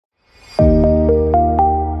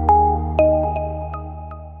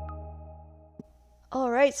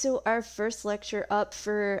right, so our first lecture up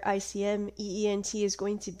for ICM EENT is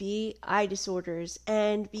going to be eye disorders.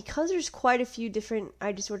 And because there's quite a few different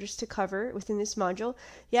eye disorders to cover within this module,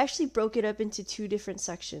 we actually broke it up into two different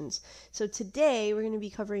sections. So today we're going to be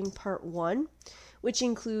covering part 1, which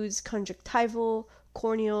includes conjunctival,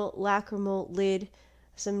 corneal, lacrimal, lid,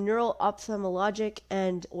 some neuro-ophthalmologic,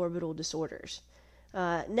 and orbital disorders.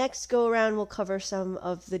 Next go around, we'll cover some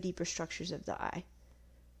of the deeper structures of the eye.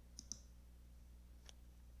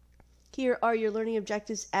 Here are your learning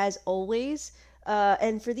objectives as always.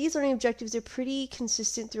 And for these learning objectives, they're pretty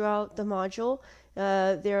consistent throughout the module.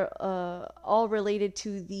 They're all related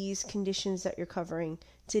to these conditions that you're covering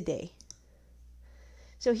today.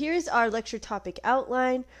 So here's our lecture topic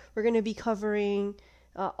outline. We're going to be covering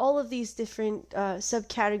all of these different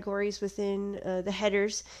subcategories within the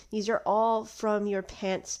headers. These are all from your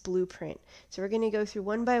PANTS blueprint. So we're going to go through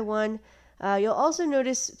one by one. You'll also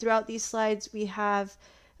notice throughout these slides we have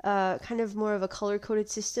kind of more of a color-coded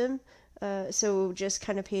system. So just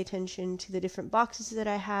kind of pay attention to the different boxes that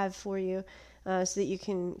I have for you so that you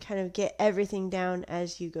can kind of get everything down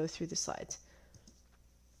as you go through the slides.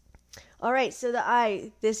 All right, so the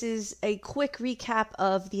eye. This is a quick recap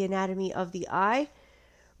of the anatomy of the eye.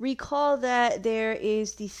 Recall that there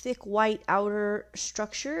is the thick white outer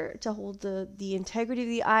structure to hold the integrity of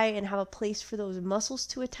the eye and have a place for those muscles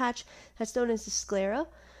to attach. That's known as the sclera.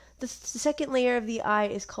 The second layer of the eye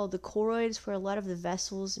is called the choroids, where a lot of the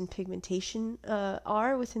vessels and pigmentation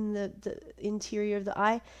are within the interior of the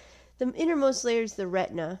eye. The innermost layer is the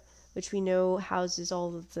retina, which we know houses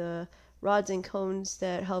all of the rods and cones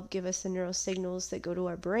that help give us the neural signals that go to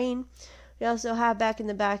our brain. We also have back in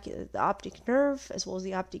the back the optic nerve, as well as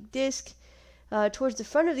the optic disc. Towards the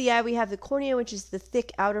front of the eye, we have the cornea, which is the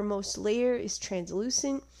thick outermost layer, is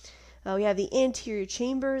translucent. We have the anterior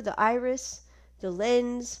chamber, the iris, the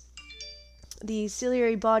lens, the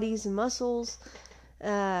ciliary bodies and muscles,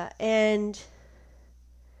 and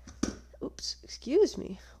oops, excuse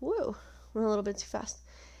me, whoa, went a little bit too fast.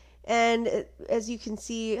 And as you can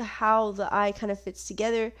see how the eye kind of fits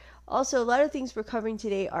together. Also, a lot of things we're covering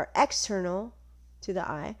today are external to the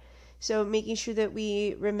eye, so making sure that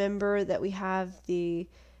we remember that we have the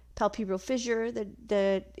palpebral fissure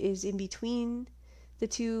that is in between the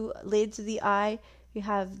two lids of the eye. We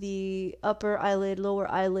have the upper eyelid, lower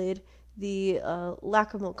eyelid, the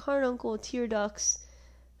lacrimal carbuncle, tear ducts,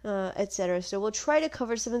 etc. So we'll try to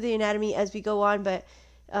cover some of the anatomy as we go on, but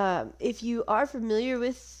if you are familiar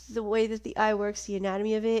with the way that the eye works, the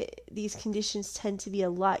anatomy of it, these conditions tend to be a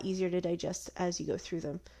lot easier to digest as you go through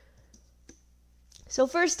them. So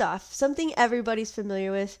first off, something everybody's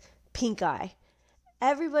familiar with, pink eye.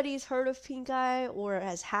 Everybody's heard of pink eye or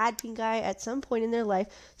has had pink eye at some point in their life,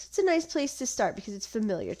 so it's a nice place to start because it's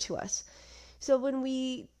familiar to us. So when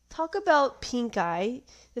we talk about pink eye,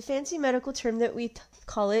 the fancy medical term that we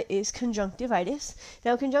call it is conjunctivitis.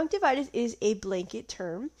 Now, conjunctivitis is a blanket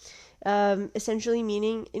term, essentially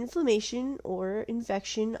meaning inflammation or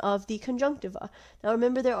infection of the conjunctiva. Now,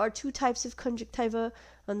 remember, there are two types of conjunctiva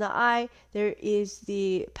on the eye. There is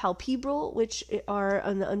the palpebral, which are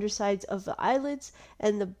on the undersides of the eyelids,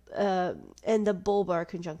 and the bulbar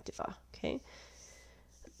conjunctiva. Okay,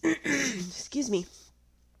 excuse me.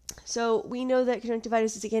 So we know that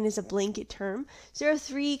conjunctivitis is a blanket term. So there are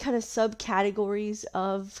three kind of subcategories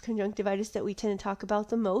of conjunctivitis that we tend to talk about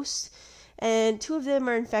the most. And two of them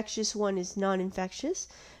are infectious, one is non-infectious.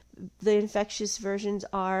 The infectious versions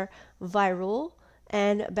are viral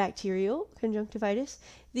and bacterial conjunctivitis.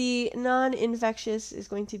 The non-infectious is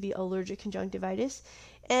going to be allergic conjunctivitis.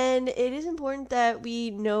 And it is important that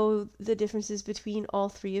we know the differences between all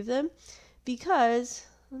three of them, because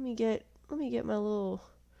let me get my little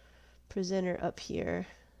presenter up here,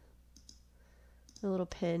 a little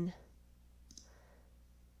pen.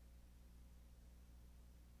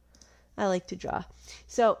 I like to draw.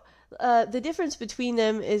 So the difference between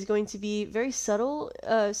them is going to be very subtle.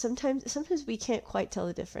 Sometimes we can't quite tell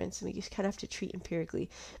the difference, and we just kind of have to treat empirically.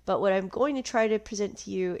 But what I'm going to try to present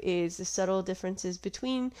to you is the subtle differences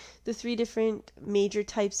between the three different major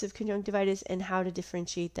types of conjunctivitis and how to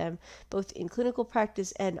differentiate them, both in clinical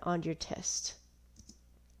practice and on your test.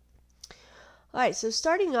 All right, so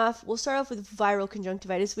starting off, we'll start off with viral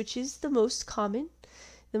conjunctivitis, which is the most common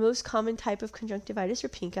type of conjunctivitis, or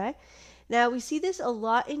pink eye. Now, we see this a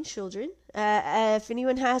lot in children. If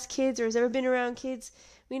anyone has kids or has ever been around kids,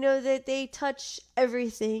 we know that they touch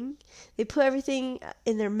everything. They put everything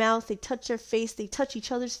in their mouth. They touch their face. They touch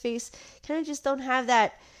each other's face. Kind of just don't have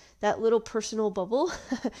that that little personal bubble.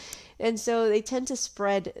 And so they tend to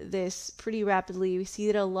spread this pretty rapidly. We see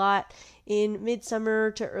it a lot in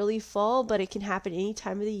midsummer to early fall, but it can happen any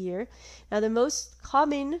time of the year. Now, the most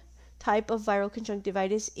common type of viral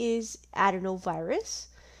conjunctivitis is adenovirus.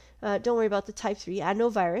 Don't worry about the type 3,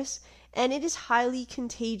 adenovirus. And it is highly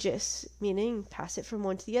contagious, meaning pass it from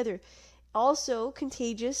one to the other. Also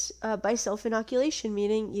contagious by self-inoculation,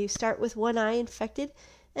 meaning you start with one eye infected,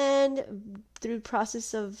 and through the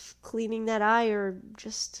process of cleaning that eye or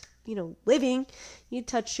just, living, you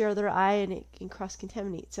touch your other eye and it can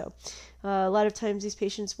cross-contaminate. So a lot of times these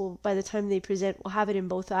patients will, by the time they present, will have it in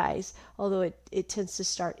both eyes, although it tends to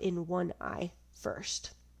start in one eye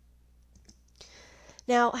first.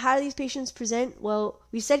 Now, how do these patients present? Well,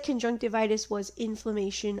 we said conjunctivitis was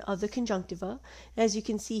inflammation of the conjunctiva. As you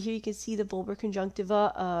can see here, you can see the bulbar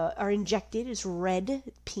conjunctiva are injected. It's red,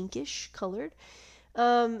 pinkish colored.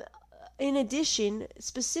 In addition,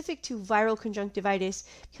 specific to viral conjunctivitis,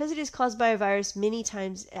 because it is caused by a virus, many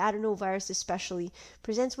times, adenovirus especially,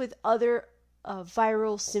 presents with other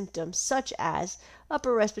viral symptoms, such as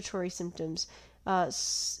upper respiratory symptoms,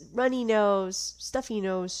 runny nose, stuffy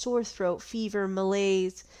nose, sore throat, fever,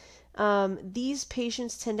 malaise. These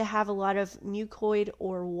patients tend to have a lot of mucoid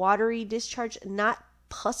or watery discharge, not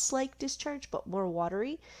pus-like discharge, but more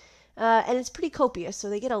watery. And it's pretty copious, so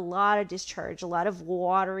they get a lot of discharge, a lot of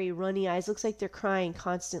watery, runny eyes. Looks like they're crying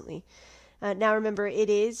constantly. Now remember, it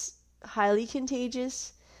is highly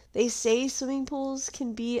contagious. They say swimming pools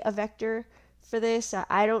can be a vector for this.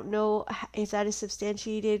 I don't know if that is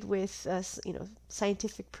substantiated with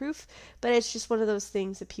scientific proof, but it's just one of those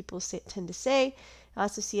things that people tend to say. I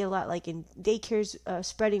also see a lot like in daycares,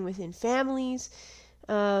 spreading within families.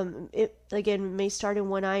 It again may start in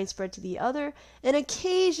one eye and spread to the other, and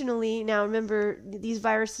occasionally, now remember, these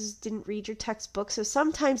viruses didn't read your textbook, so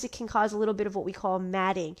sometimes it can cause a little bit of what we call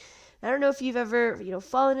matting. I don't know if you've ever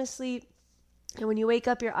fallen asleep and when you wake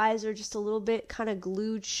up, your eyes are just a little bit kind of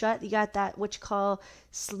glued shut. You got that, what you call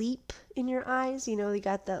sleep in your eyes. You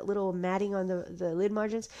got that little matting on the lid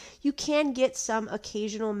margins. You can get some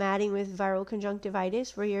occasional matting with viral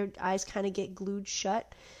conjunctivitis where your eyes kind of get glued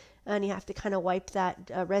shut and you have to kind of wipe that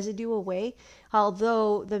residue away.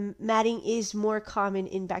 Although the matting is more common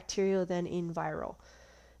in bacterial than in viral.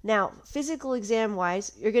 Now, physical exam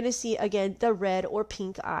wise, you're going to see again the red or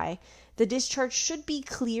pink eye. The discharge should be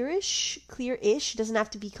clearish. It doesn't have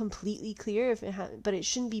to be completely clear, but it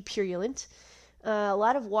shouldn't be purulent. A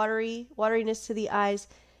lot of wateriness to the eyes.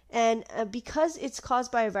 And because it's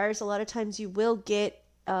caused by a virus, a lot of times you will get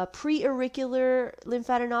pre-auricular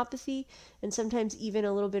lymphadenopathy, and sometimes even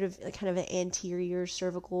a little bit of kind of an anterior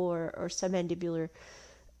cervical or submandibular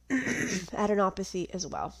adenopathy as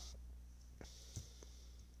well.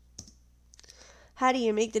 How do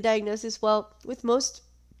you make the diagnosis? Well, with most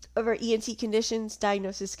of our ENT conditions,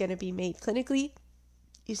 diagnosis is going to be made clinically.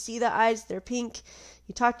 You see the eyes, they're pink.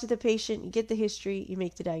 You talk to the patient, you get the history, you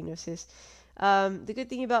make the diagnosis. The good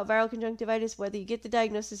thing about viral conjunctivitis, whether you get the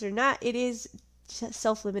diagnosis or not, it is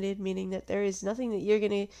self-limited, meaning that there is nothing that you're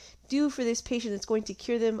going to do for this patient that's going to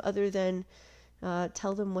cure them other than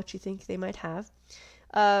tell them what you think they might have.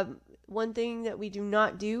 One thing that we do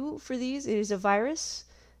not do for these, it is a virus.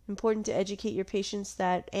 Important to educate your patients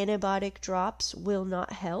that antibiotic drops will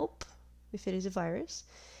not help if it is a virus.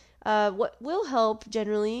 What will help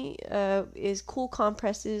generally is cool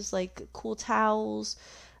compresses like cool towels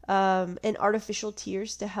and artificial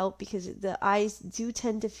tears to help, because the eyes do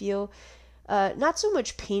tend to feel not so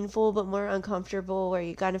much painful but more uncomfortable, where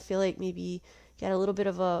you kind of feel like maybe you got a little bit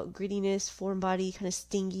of a grittiness, foreign body, kind of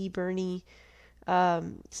stingy, burny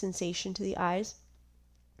sensation to the eyes.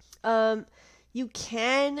 You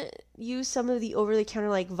can use some of the over-the-counter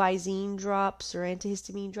like Visine drops or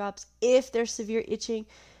antihistamine drops if there's severe itching,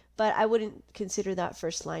 but I wouldn't consider that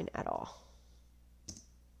first line at all.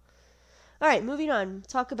 All right, moving on.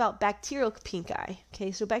 Talk about bacterial pink eye.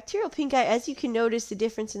 Okay, so bacterial pink eye, as you can notice the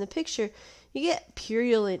difference in the picture, you get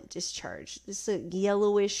purulent discharge. This is a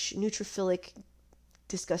yellowish, neutrophilic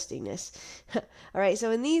disgustingness. All right,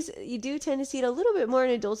 so in these, you do tend to see it a little bit more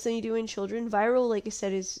in adults than you do in children. Viral, like I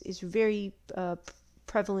said, is very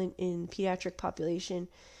prevalent in pediatric population.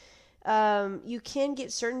 You can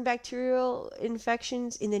get certain bacterial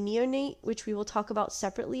infections in the neonate, which we will talk about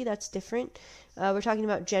separately. That's different. We're talking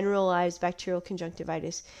about generalized bacterial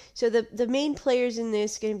conjunctivitis. So the main players in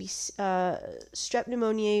this are going to be strep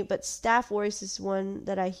pneumoniae, but Staph aureus is one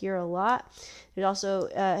that I hear a lot. There's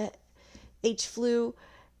also H. flu,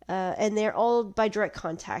 and they're all by direct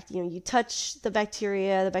contact. You touch the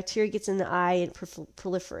bacteria gets in the eye and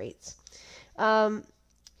proliferates.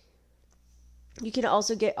 You can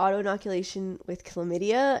also get auto-inoculation with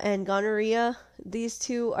chlamydia and gonorrhea. These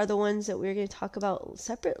two are the ones that we're going to talk about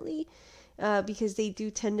separately because they do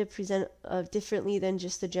tend to present differently than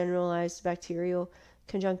just the generalized bacterial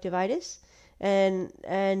conjunctivitis.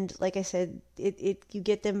 And like I said, you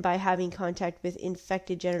get them by having contact with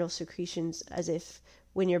infected genital secretions, as if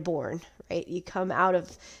when you're born, right? You come out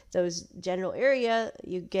of those genital area,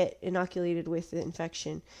 you get inoculated with the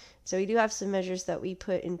infection. So we do have some measures that we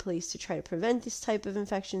put in place to try to prevent this type of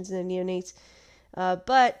infections in the neonates,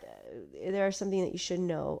 but there are something that you should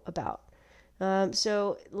know about.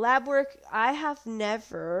 So lab work, I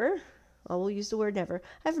will use the word never,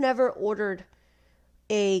 I've never ordered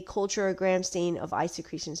a culture or gram stain of eye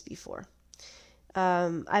secretions before.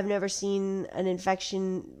 I've never seen an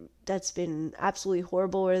infection that's been absolutely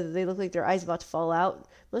horrible where they look like their eye's about to fall out.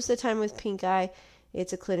 Most of the time with pink eye,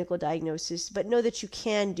 it's a clinical diagnosis, but know that you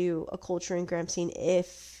can do a culture and gram stain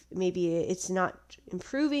if maybe it's not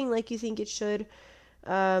improving like you think it should,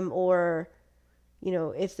 or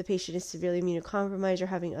if the patient is severely immunocompromised or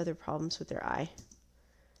having other problems with their eye.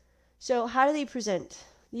 So how do they present?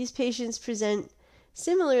 These patients present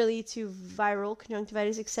similarly to viral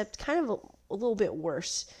conjunctivitis, except kind of a little bit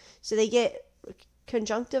worse. So they get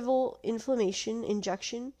conjunctival inflammation,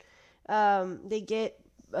 injection. They get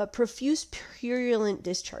a profuse purulent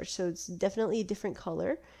discharge, so it's definitely a different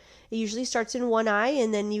color. It usually starts in one eye,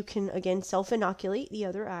 and then you can, again, self-inoculate the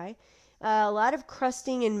other eye. A lot of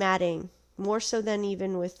crusting and matting, more so than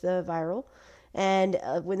even with the viral. And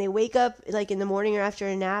when they wake up, like in the morning or after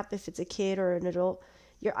a nap, if it's a kid or an adult,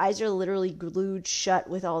 your eyes are literally glued shut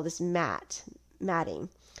with all this matting.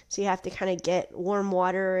 So you have to kind of get warm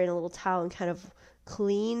water and a little towel and kind of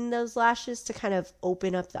clean those lashes to kind of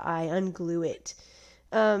open up the eye, unglue it.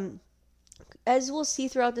 As we'll see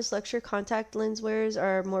throughout this lecture, contact lens wearers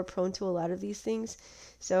are more prone to a lot of these things.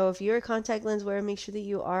 So if you're a contact lens wearer, make sure that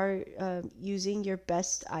you are using your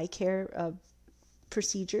best eye care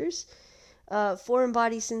procedures. Foreign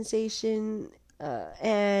body sensation,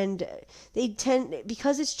 and they tend,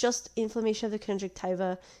 because it's just inflammation of the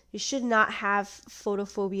conjunctiva, you should not have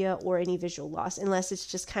photophobia or any visual loss unless it's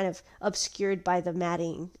just kind of obscured by the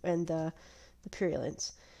matting and the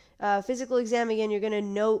purulence. Physical exam, again, you're going to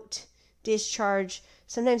note discharge.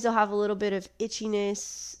 Sometimes they'll have a little bit of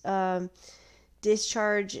itchiness,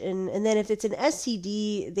 discharge, and then if it's an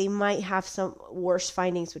SCD, they might have some worse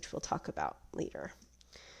findings, which we'll talk about later.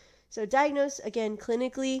 So diagnose, again,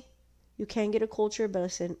 clinically, you can get a culture, but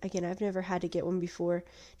listen, again, I've never had to get one before.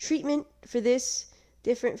 Treatment for this,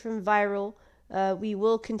 different from viral. We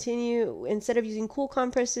will continue, instead of using cool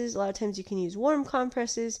compresses, a lot of times you can use warm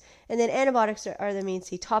compresses. And then antibiotics are the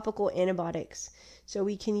mainstay, topical antibiotics. So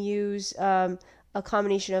we can use a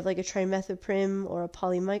combination of like a trimethoprim or a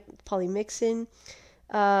polymyxin.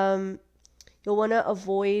 You'll want to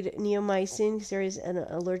avoid neomycin because there is an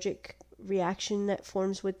allergic reaction that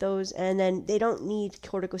forms with those, and then they don't need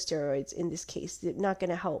corticosteroids in this case. They're not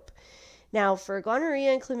going to help. Now for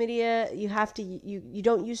gonorrhea and chlamydia, you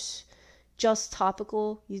don't use just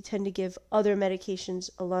topical. You tend to give other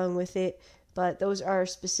medications along with it, but those are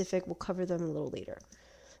specific. We'll cover them a little later.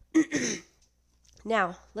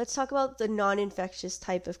 Now let's talk about the non-infectious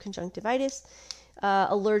type of conjunctivitis,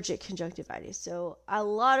 allergic conjunctivitis. So a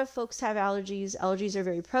lot of folks have allergies. Allergies are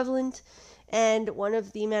very prevalent. And one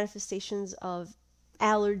of the manifestations of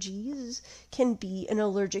allergies can be an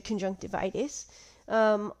allergic conjunctivitis.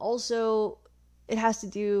 Also, it has to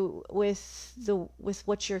do with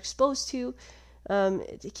what you're exposed to.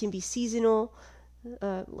 It can be seasonal,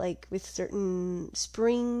 like with certain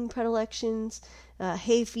spring predilections,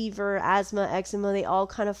 hay fever, asthma, eczema. They all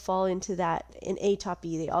kind of fall into that, and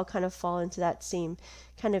atopy. They all kind of fall into that same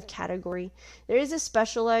kind of category. There is a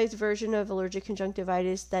specialized version of allergic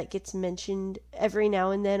conjunctivitis that gets mentioned every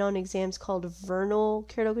now and then on exams called vernal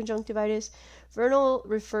keratoconjunctivitis. Vernal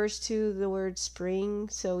refers to the word spring,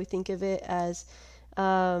 so we think of it as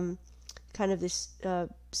kind of this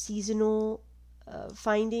seasonal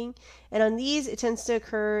finding. And on these, it tends to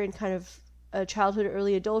occur in kind of childhood,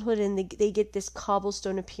 early adulthood, and they get this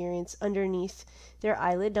cobblestone appearance underneath their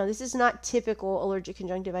eyelid. Now, this is not typical allergic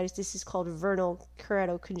conjunctivitis. This is called vernal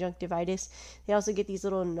keratoconjunctivitis. They also get these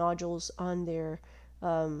little nodules on their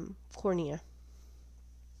cornea.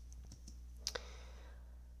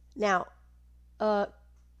 Now,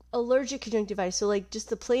 allergic conjunctivitis, so like just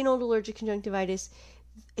the plain old allergic conjunctivitis,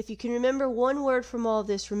 if you can remember one word from all of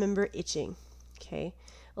this, remember itching. Okay?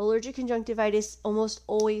 Allergic conjunctivitis almost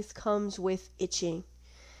always comes with itching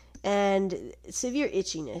and severe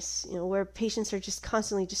itchiness, where patients are just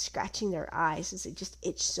constantly just scratching their eyes as they just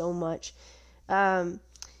itch so much.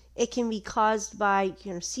 It can be caused by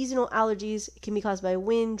seasonal allergies. It can be caused by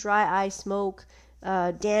wind, dry eye, smoke,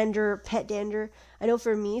 dander, pet dander. I know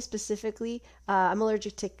for me specifically, I'm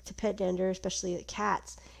allergic to pet dander, especially the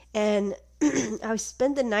cats. And I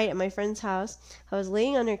spent the night at my friend's house. I was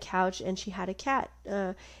laying on her couch, and she had a cat.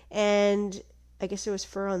 And I guess there was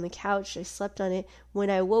fur on the couch. I slept on it. When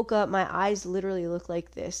I woke up, my eyes literally looked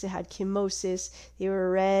like this. It had chemosis. They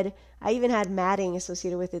were red. I even had matting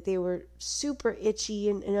associated with it. They were super itchy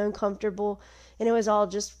and uncomfortable. And it was all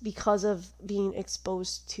just because of being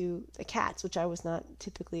exposed to the cats, which I was not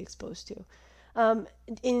typically exposed to.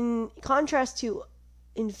 In contrast to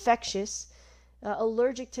infectious,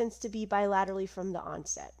 allergic tends to be bilaterally from the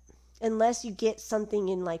onset, unless you get something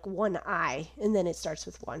in like one eye, and then it starts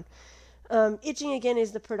with one. Itching, again,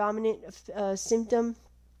 is the predominant symptom.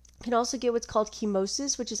 You can also get what's called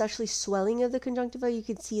chemosis, which is actually swelling of the conjunctiva. You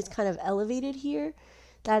can see it's kind of elevated here.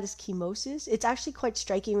 That is chemosis. It's actually quite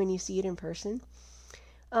striking when you see it in person.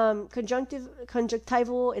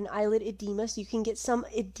 Conjunctival and eyelid edema. So you can get some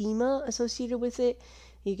edema associated with it.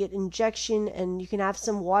 You get injection, and you can have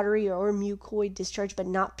some watery or mucoid discharge, but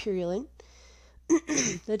not purulent.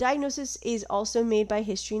 The diagnosis is also made by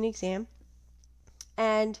history and exam.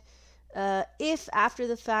 And if after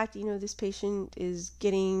the fact, this patient is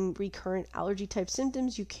getting recurrent allergy type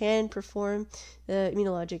symptoms, you can perform the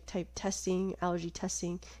immunologic type testing, allergy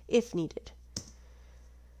testing, if needed.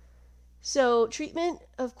 So treatment,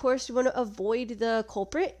 of course, you want to avoid the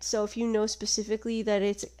culprit. So if you know specifically that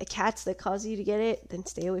it's cats that cause you to get it, then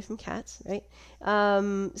stay away from cats, right?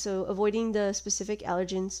 So avoiding the specific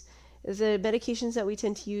allergens. The medications that we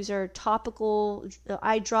tend to use are topical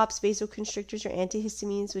eye drops, vasoconstrictors, or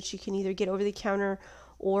antihistamines, which you can either get over the counter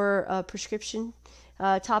or prescription.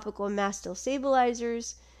 Topical mast cell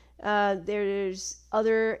stabilizers. There's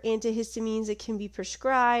other antihistamines that can be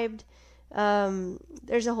prescribed.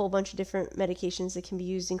 There's a whole bunch of different medications that can be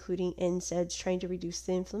used, including NSAIDs, trying to reduce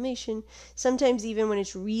the inflammation. Sometimes even when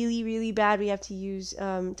it's really, really bad, we have to use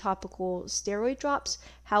topical steroid drops.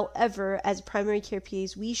 However, as primary care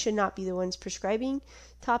PAs, we should not be the ones prescribing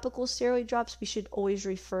topical steroid drops. We should always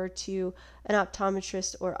refer to an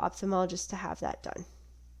optometrist or ophthalmologist to have that done.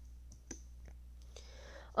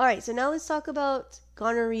 All right, so now let's talk about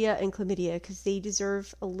gonorrhea and chlamydia, because they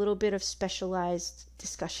deserve a little bit of specialized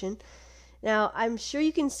discussion. Now, I'm sure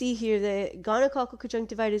you can see here that gonococcal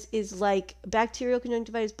conjunctivitis is like bacterial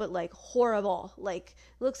conjunctivitis, but like horrible. Like,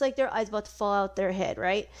 looks like their eye's about to fall out their head,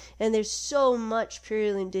 right? And there's so much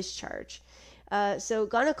purulent discharge. So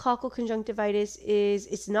gonococcal conjunctivitis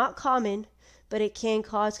it's not common, but it can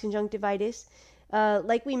cause conjunctivitis.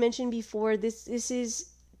 Like we mentioned before, this is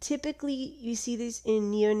typically, you see this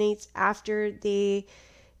in neonates after they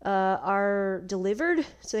are delivered.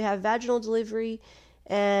 So they have vaginal delivery,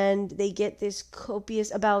 and they get this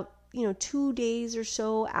copious, about 2 days or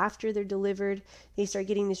so after they're delivered, they start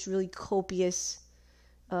getting this really copious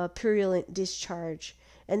purulent discharge.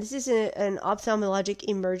 And this is an ophthalmologic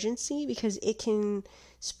emergency, because it can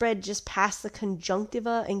spread just past the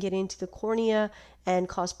conjunctiva and get into the cornea and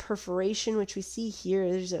cause perforation, which we see here.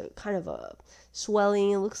 There's a kind of a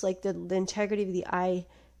swelling. It looks like the integrity of the eye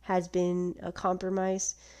has been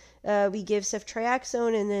compromised. We give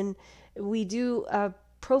ceftriaxone, and then we do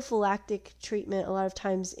prophylactic treatment a lot of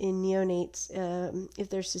times in neonates if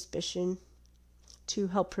there's suspicion, to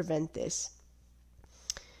help prevent this.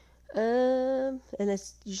 And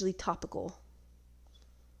it's usually topical.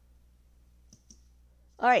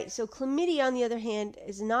 All right, so chlamydia, on the other hand,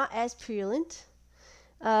 is not as purulent,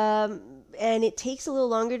 and it takes a little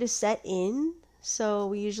longer to set in. So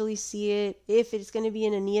we usually see it, if it's going to be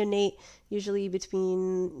in a neonate, usually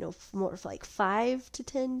between more like 5 to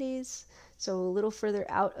 10 days. So a little further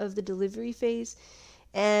out of the delivery phase.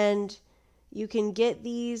 And you can get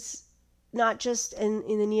these not just in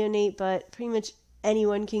the neonate, but pretty much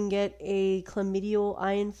anyone can get a chlamydial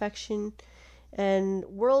eye infection. And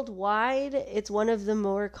worldwide, it's one of the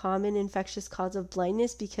more common infectious causes of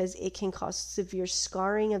blindness, because it can cause severe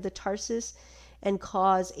scarring of the tarsus and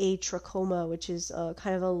cause a trachoma, which is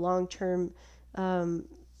kind of a long-term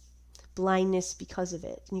blindness because of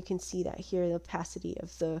it. And you can see that here, the opacity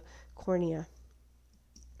of the cornea.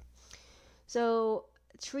 So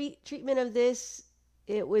treatment of this,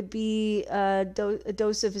 it would be a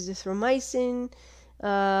dose of azithromycin,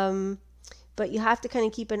 but you have to kind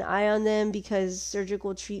of keep an eye on them, because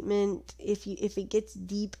surgical treatment, if it gets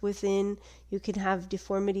deep within, you can have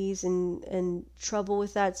deformities and trouble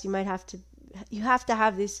with that. So you have to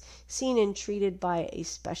have this seen and treated by a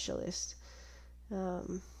specialist. All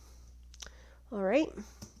right,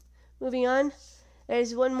 moving on.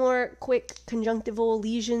 There's one more quick conjunctival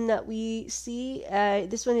lesion that we see.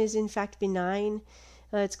 This one is in fact benign.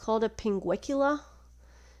 It's called a pinguecula.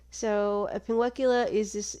 So a pinguecula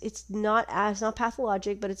is this, it's not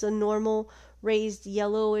pathologic, but it's a normal raised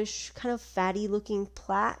yellowish kind of fatty looking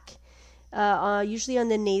plaque, usually on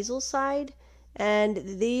the nasal side. And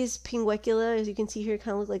these pinguecula, as you can see here,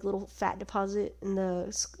 kind of look like little fat deposit in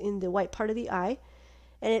the white part of the eye.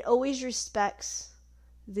 And it always respects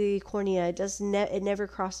the cornea. It never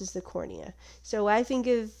crosses the cornea. So I think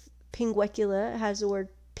of pinguecula, it has the word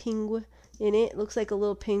pingu in it. It looks like a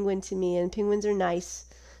little penguin to me, and penguins are nice.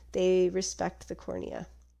 They respect the cornea.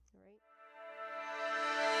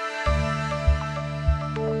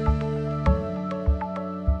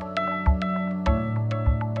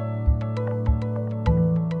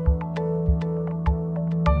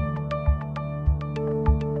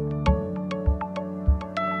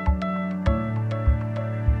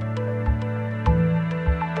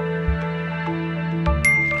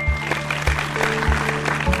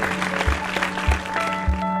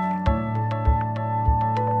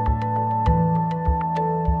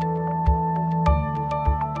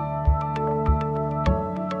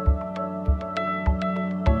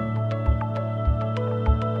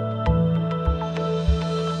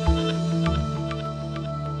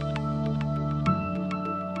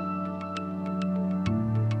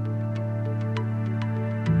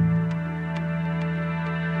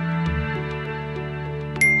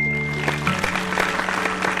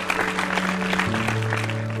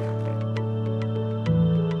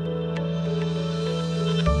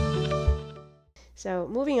 So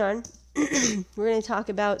moving on, we're going to talk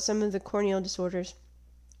about some of the corneal disorders,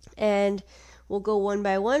 and we'll go one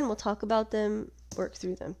by one. We'll talk about them, work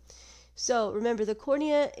through them. So remember, the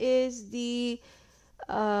cornea is the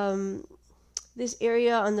this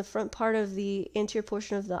area on the front part of the anterior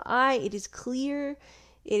portion of the eye. It is clear.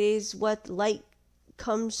 It is what light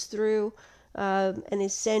comes through and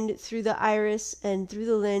is sent through the iris and through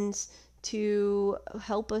the lens to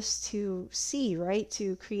help us to see, right?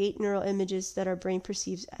 To create neural images that our brain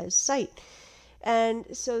perceives as sight. And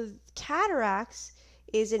so cataracts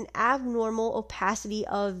is an abnormal opacity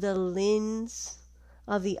of the lens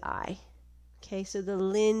of the eye. Okay, so the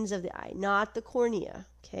lens of the eye, not the cornea,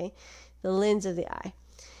 okay? The lens of the eye.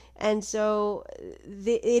 And so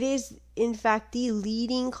it is, in fact, the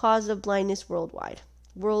leading cause of blindness worldwide.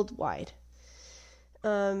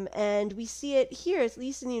 And we see it here, at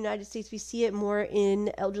least in the United States, we see it more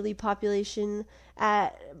in elderly population.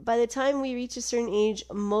 By the time we reach a certain age,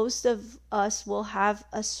 most of us will have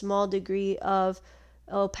a small degree of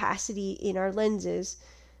opacity in our lenses.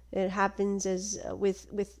 It happens as with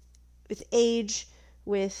age,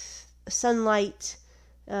 with sunlight.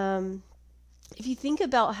 If you think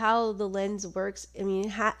about how the lens works, I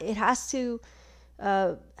mean, it has to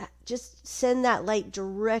just send that light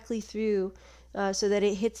directly through so that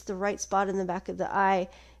it hits the right spot in the back of the eye.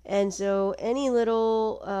 And so any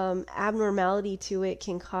little abnormality to it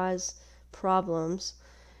can cause problems.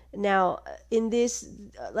 Now, in this,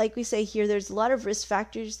 like we say here, there's a lot of risk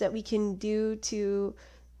factors that we can do to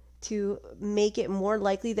make it more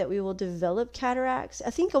likely that we will develop cataracts. I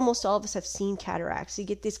think almost all of us have seen cataracts. You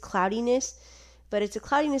get this cloudiness, but it's a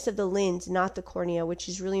cloudiness of the lens, not the cornea, which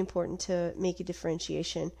is really important to make a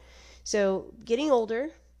differentiation. So getting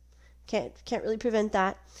older, can't really prevent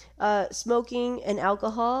that. Smoking and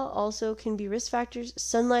alcohol also can be risk factors.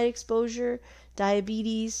 Sunlight exposure,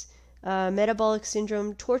 diabetes, metabolic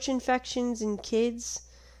syndrome, torch infections in kids,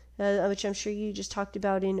 which I'm sure you just talked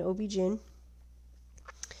about in OB-GYN.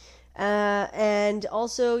 And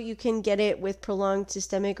also you can get it with prolonged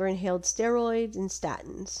systemic or inhaled steroids and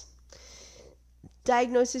statins.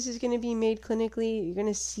 Diagnosis is going to be made clinically. You're going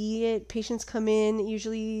to see it. Patients come in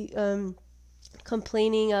usually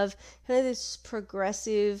complaining of kind of this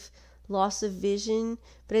progressive loss of vision,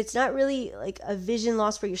 but it's not really like a vision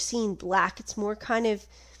loss where you're seeing black. It's more kind of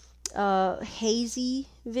hazy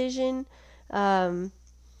vision, and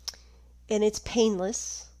it's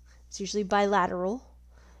painless. It's usually bilateral.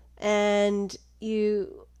 And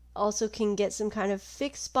you also can get some kind of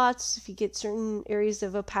fixed spots if you get certain areas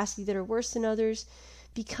of opacity that are worse than others,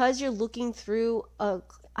 because you're looking through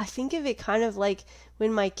I think of it kind of like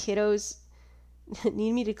when my kiddos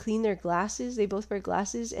need me to clean their glasses. They both wear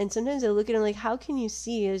glasses, and sometimes I look at them like, how can you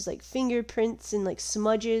see? There's like fingerprints and like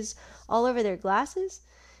smudges all over their glasses.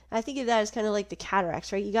 I think of that as kind of like the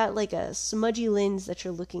cataracts, right? You got like a smudgy lens that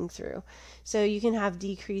you're looking through. So you can have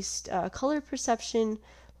decreased color perception,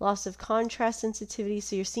 loss of contrast sensitivity,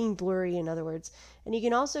 so you're seeing blurry, in other words. And you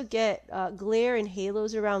can also get glare and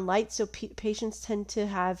halos around light, so patients tend to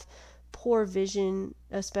have poor vision,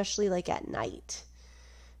 especially like at night.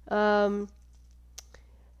 What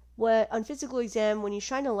on physical exam, when you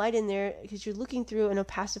shine a light in there, because you're looking through an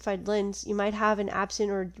opacified lens, you might have an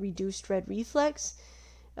absent or reduced red reflex.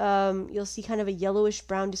 You'll see kind of a yellowish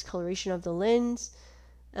brown discoloration of the lens.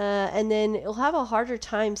 And then you'll have a harder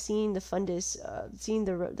time seeing the fundus, seeing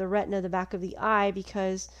the retina, the back of the eye,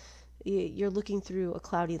 because you're looking through a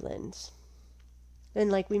cloudy lens.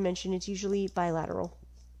 And like we mentioned, it's usually bilateral.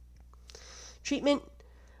 Treatment.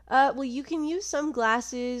 Well, you can use some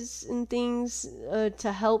glasses and things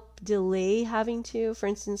to help delay having to. For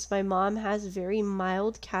instance, my mom has very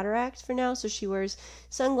mild cataracts for now, so she wears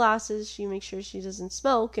sunglasses. She makes sure she doesn't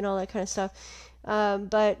smoke and all that kind of stuff.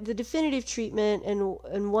 But the definitive treatment,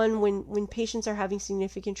 and one when patients are having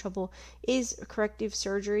significant trouble, is corrective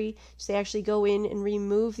surgery. So they actually go in and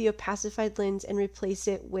remove the opacified lens and replace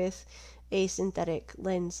it with a synthetic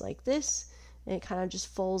lens like this. And it kind of just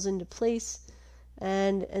falls into place.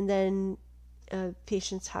 And then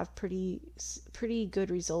patients have pretty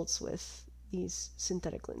good results with these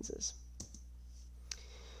synthetic lenses.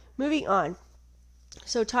 Moving on.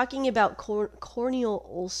 So talking about corneal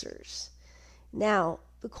ulcers. Now,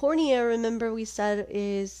 the cornea, remember we said,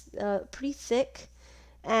 is pretty thick,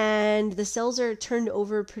 and the cells are turned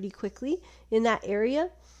over pretty quickly in that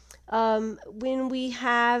area. When we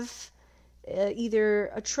have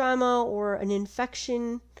either a trauma or an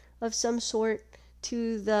infection of some sort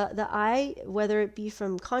to the eye, whether it be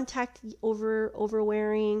from contact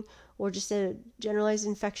overwearing or just a generalized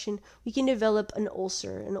infection, we can develop an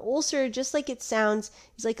ulcer. An ulcer, just like it sounds,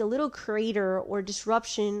 is like a little crater or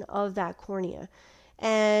disruption of that cornea.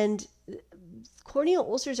 And corneal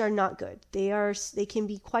ulcers are not good. They can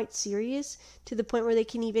be quite serious, to the point where they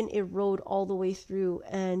can even erode all the way through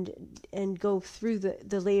and go through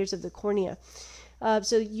the layers of the cornea.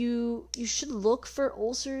 So you should look for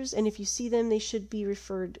ulcers, and if you see them, they should be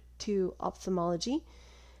referred to ophthalmology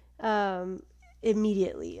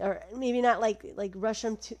immediately, or maybe not like rush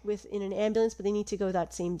them in an ambulance, but they need to go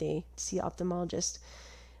that same day to see an ophthalmologist.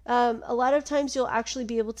 A lot of times you'll actually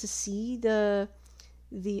be able to see the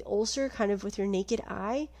ulcer kind of with your naked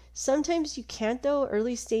eye. Sometimes you can't, though.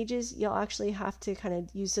 Early stages, you'll actually have to kind of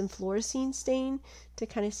use some fluorescein stain to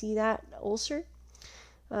kind of see that ulcer.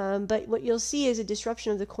 But what you'll see is a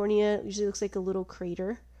disruption of the cornea. It usually looks like a little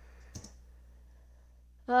crater.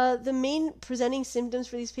 The main presenting symptoms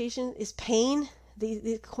for these patients is pain.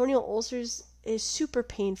 The corneal ulcers is super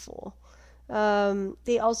painful.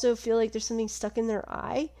 They also feel like there's something stuck in their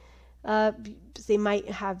eye. They might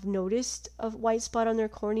have noticed a white spot on their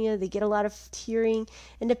cornea. They get a lot of tearing,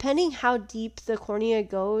 and depending how deep the cornea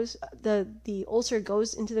goes, the ulcer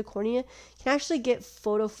goes into the cornea, can actually get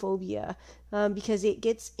photophobia, because it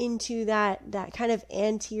gets into that kind of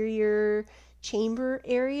anterior chamber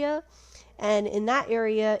area. And in that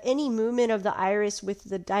area, any movement of the iris with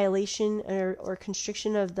the dilation or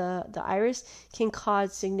constriction of the iris can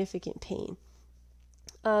cause significant pain.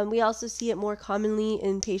 We also see it more commonly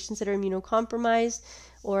in patients that are immunocompromised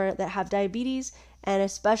or that have diabetes, and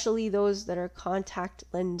especially those that are contact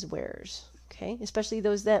lens wearers, okay? Especially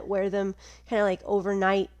those that wear them kind of like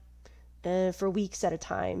overnight for weeks at a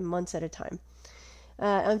time, months at a time.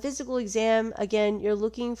 On physical exam, again, you're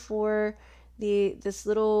looking for this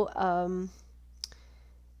little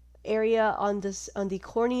area on the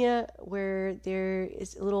cornea where there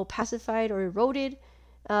is a little opacified or eroded.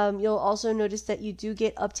 You'll also notice that you do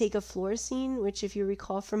get uptake of fluorescein, which, if you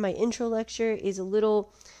recall from my intro lecture, is a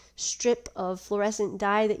little strip of fluorescent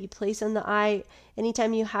dye that you place on the eye.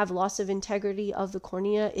 Anytime you have loss of integrity of the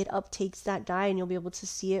cornea, it uptakes that dye, and you'll be able to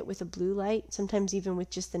see it with a blue light, sometimes even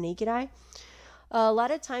with just the naked eye. A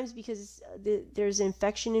lot of times, because there's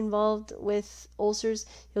infection involved with ulcers,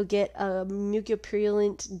 you'll get a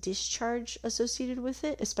mucopurulent discharge associated with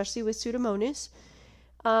it, especially with Pseudomonas.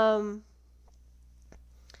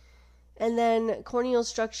 And then corneal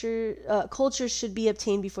culture should be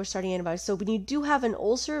obtained before starting antibiotics. So when you do have an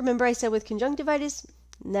ulcer, remember I said with conjunctivitis,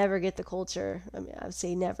 never get the culture. I mean, I would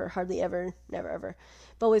say never, hardly ever, never ever.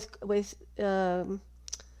 But with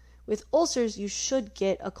ulcers, you should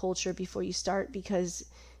get a culture before you start, because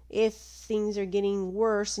if things are getting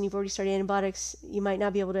worse and you've already started antibiotics, you might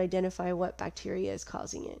not be able to identify what bacteria is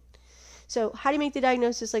causing it. So how do you make the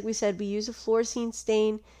diagnosis? Like we said, we use a fluorescein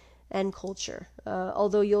stain and culture,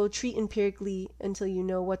 although you'll treat empirically until you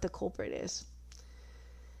know what the culprit is.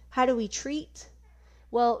 How do we treat?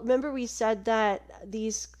 Well, remember we said that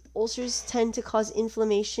these ulcers tend to cause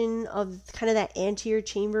inflammation of kind of that anterior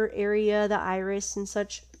chamber area, the iris and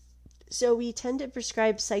such. So we tend to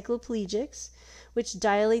prescribe cycloplegics, which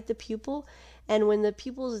dilate the pupil. And when the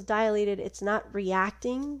pupil is dilated, it's not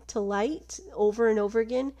reacting to light over and over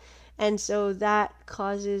again. and so that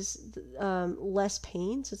causes less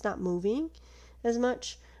pain, so it's not moving as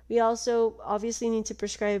much. We also obviously need to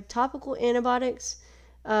prescribe topical antibiotics.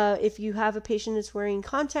 If you have a patient that's wearing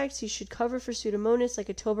contacts, you should cover for Pseudomonas like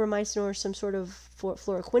a tobramycin or some sort of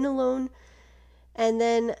fluoroquinolone. And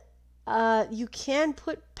then you can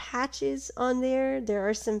put patches on there. There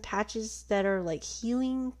are some patches that are like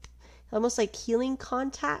healing, almost like healing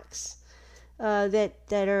contacts that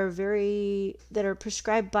are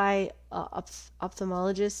prescribed by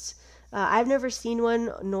ophthalmologists. I've never seen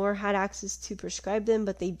one nor had access to prescribe them,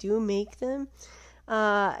 but they do make them.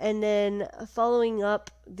 And then following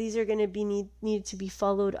up, these are going to be need to be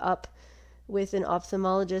followed up with an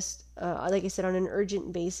ophthalmologist, like I said, on an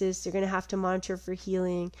urgent basis. They're going to have to monitor for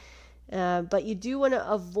healing. But you do want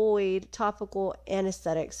to avoid topical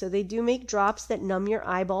anesthetics. So they do make drops that numb your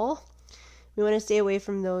eyeball. We want to stay away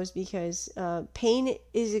from those because pain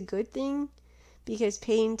is a good thing, because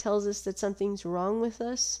pain tells us that something's wrong with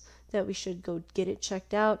us, that we should go get it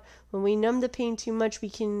checked out. When we numb the pain too much, we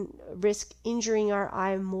can risk injuring our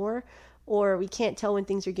eye more, or we can't tell when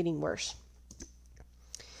things are getting worse.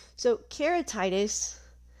 So keratitis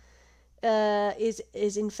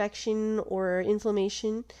is infection or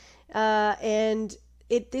inflammation, and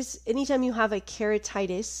anytime you have a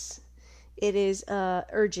keratitis, it is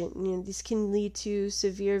urgent. This can lead to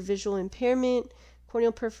severe visual impairment,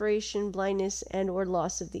 corneal perforation, blindness, and or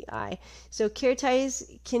loss of the eye. So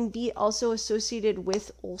keratitis can be also associated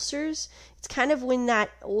with ulcers. It's kind of when that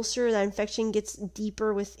ulcer, that infection gets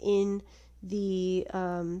deeper within the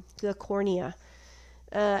cornea.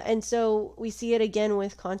 And so we see it again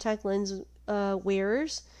with contact lens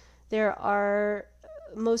wearers. There are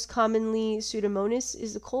most commonly Pseudomonas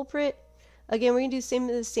is the culprit. Again, we're going to do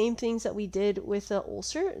the same things that we did with the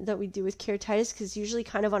ulcer that we do with keratitis, because it's usually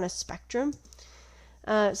kind of on a spectrum.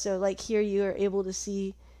 So like here you are able to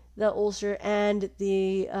see the ulcer and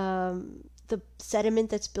the sediment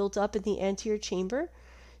that's built up in the anterior chamber.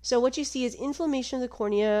 So what you see is inflammation of the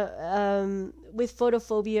cornea with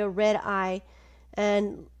photophobia, red eye,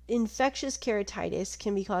 and infectious keratitis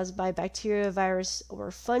can be caused by bacteria, virus,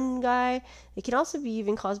 or fungi. It can also be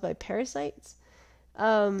even caused by parasites.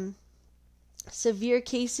 Severe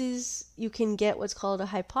cases, you can get what's called a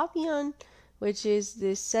hypopyon, which is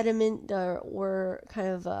this sediment or kind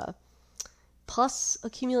of a pus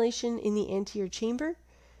accumulation in the anterior chamber.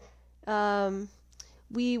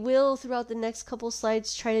 We will, throughout the next couple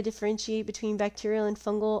slides, try to differentiate between bacterial and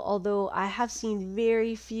fungal, although I have seen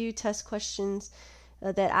very few test questions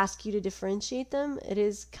that ask you to differentiate them. It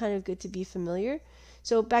is kind of good to be familiar.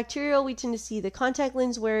 So bacterial, we tend to see the contact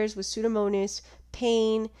lens wearers with Pseudomonas,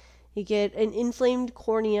 pain. You get an inflamed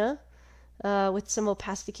cornea with some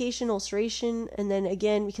opacification, ulceration, and then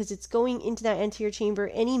again, because it's going into that anterior chamber,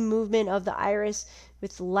 any movement of the iris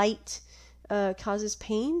with light causes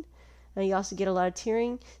pain. You also get a lot of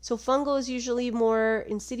tearing. So fungal is usually more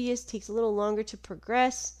insidious, takes a little longer to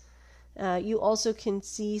progress. You also can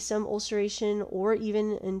see some ulceration or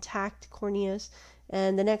even intact corneas.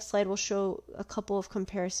 And the next slide will show a couple of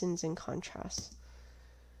comparisons and contrasts.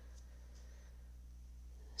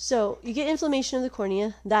 So you get inflammation of the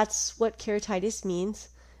cornea. That's what keratitis means.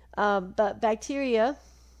 But bacteria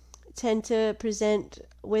tend to present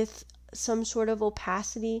with some sort of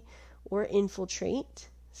opacity or infiltrate.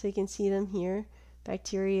 So you can see them here,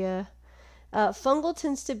 bacteria. Fungal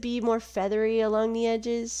tends to be more feathery along the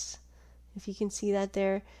edges, if you can see that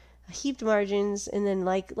there. Heaped margins, and then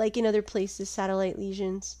like in other places, satellite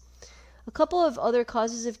lesions. A couple of other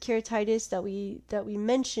causes of keratitis that we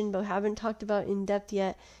mentioned but haven't talked about in depth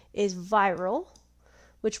yet is viral,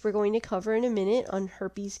 which we're going to cover in a minute on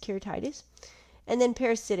herpes keratitis, and then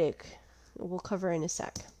parasitic, we'll cover in a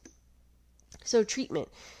sec. So treatment.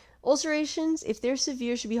 Ulcerations, if they're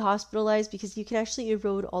severe, should be hospitalized because you can actually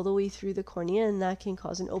erode all the way through the cornea, and that can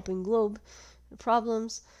cause an open globe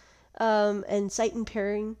problems and sight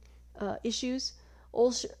impairing issues.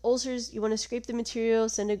 Ulcers, you want to scrape the material,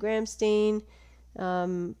 send a gram stain,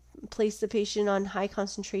 place the patient on high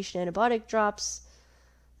concentration antibiotic drops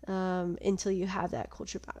until you have that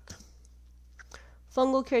culture back.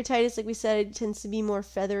 Fungal keratitis, like we said, it tends to be more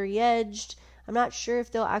feathery edged. I'm not sure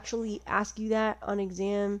if they'll actually ask you that on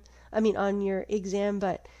your exam,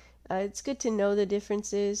 but it's good to know the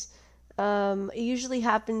differences. It usually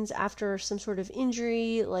happens after some sort of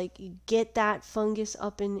injury, like you get that fungus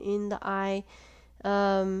up in the eye.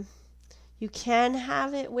 You can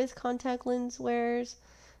have it with contact lens wearers,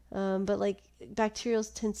 but like bacterial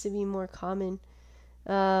tends to be more common.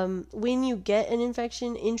 When you get an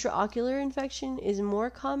infection, intraocular infection is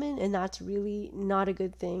more common, and that's really not a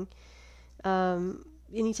good thing.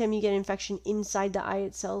 Anytime you get infection inside the eye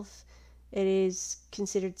itself, it is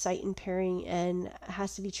considered sight impairing and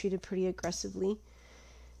has to be treated pretty aggressively.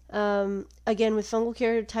 Again, with fungal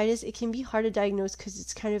keratitis, it can be hard to diagnose because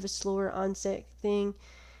it's kind of a slower onset thing.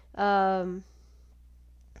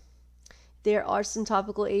 There are some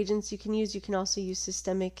topical agents you can use. You can also use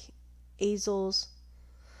systemic azoles,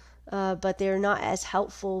 but they're not as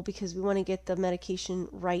helpful because we want to get the medication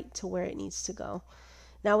right to where it needs to go.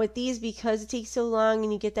 Now with these, because it takes so long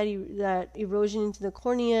and you get that erosion into the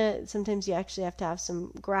cornea, sometimes you actually have to have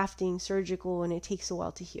some grafting, surgical, and it takes a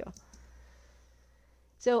while to heal.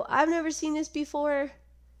 So I've never seen this before.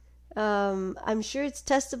 I'm sure it's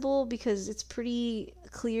testable because it's pretty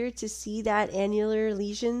clear to see that annular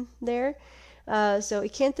lesion there. So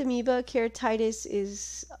acanthamoeba keratitis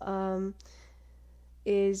is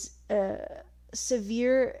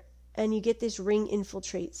severe, and you get this ring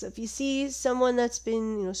infiltrate. So if you see someone that's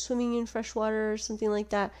been, swimming in fresh water or something like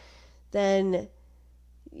that, then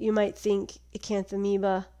you might think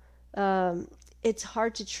acanthamoeba. It's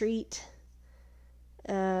hard to treat,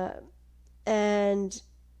 and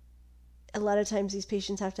a lot of times these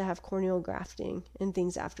patients have to have corneal grafting and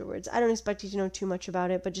things afterwards. I don't expect you to know too much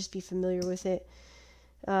about it, but just be familiar with it.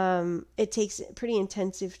 It takes pretty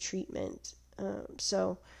intensive treatment,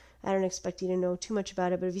 so I don't expect you to know too much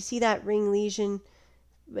about it, but if you see that ring lesion,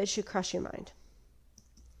 it should cross your mind.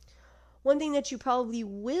 One thing that you probably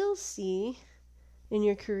will see in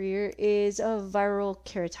your career is a viral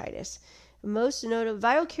keratitis.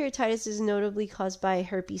 Viral keratitis is notably caused by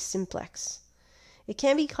herpes simplex. It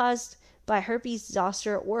can be caused by herpes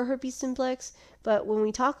zoster or herpes simplex, but when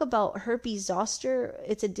we talk about herpes zoster,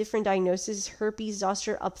 it's a different diagnosis, herpes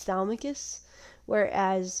zoster ophthalmicus,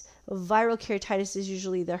 whereas viral keratitis is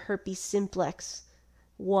usually the herpes simplex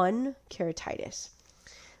 1 keratitis.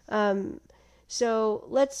 So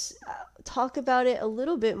let's talk about it a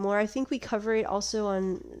little bit more. I think we cover it also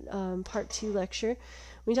on part 2 lecture.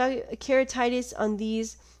 When we talk keratitis on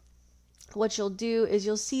these, what you'll do is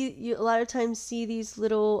you a lot of times see these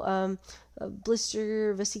little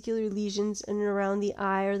blister vesicular lesions in and around the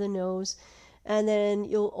eye or the nose, and then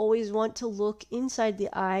you'll always want to look inside the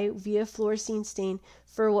eye via fluorescein stain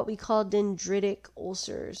for what we call dendritic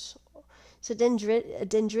ulcers. So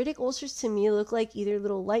dendritic ulcers to me look like either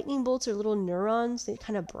little lightning bolts or little neurons. They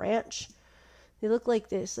kind of branch. They look like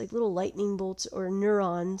this, like little lightning bolts or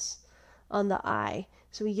neurons on the eye.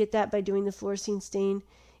 So we get that by doing the fluorescein stain.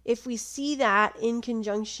 If we see that in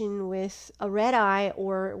conjunction with a red eye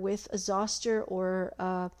or with a zoster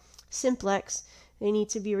or simplex, they need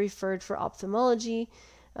to be referred for ophthalmology.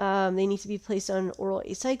 They need to be placed on oral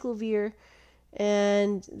acyclovir,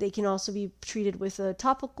 and they can also be treated with a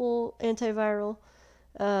topical antiviral.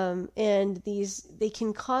 And they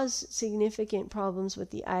can cause significant problems with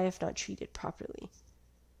the eye if not treated properly.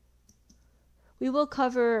 We will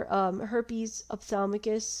cover herpes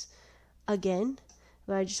ophthalmicus again,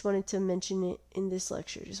 but I just wanted to mention it in this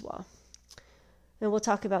lecture as well. And we'll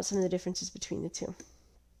talk about some of the differences between the two.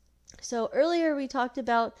 So earlier we talked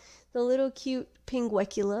about the little cute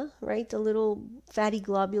pinguecula, right? The little fatty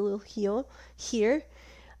globule here.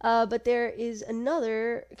 But there is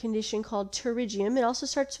another condition called pterygium. It also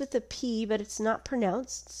starts with a P, but it's not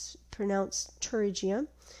pronounced. It's pronounced pterygium.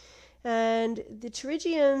 And the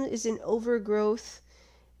pterygium is an overgrowth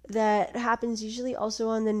that happens usually also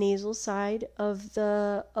on the nasal side of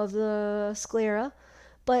the sclera.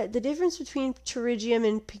 But the difference between pterygium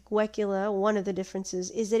and pinguecula, one of the differences,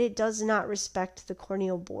 is that it does not respect the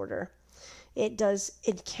corneal border. It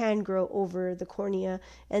can grow over the cornea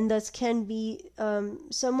and thus can be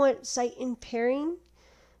somewhat sight impairing.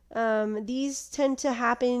 These tend to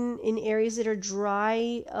happen in areas that are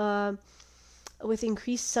dry, with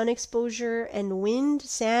increased sun exposure and wind,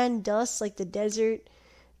 sand, dust, like the desert,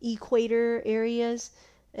 equator areas.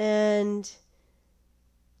 And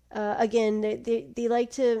again, they like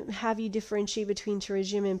to have you differentiate between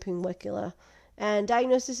pterygium and pinguecula. And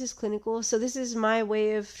diagnosis is clinical, so this is my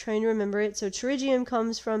way of trying to remember it. So pterygium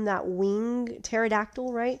comes from that wing,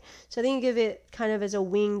 pterodactyl, right? So I think you give it kind of as a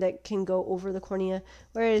wing that can go over the cornea,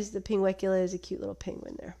 whereas the pinguecula is a cute little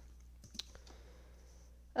penguin there.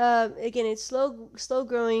 Again, it's slow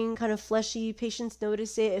growing, kind of fleshy. Patients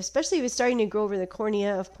notice it, especially if it's starting to grow over the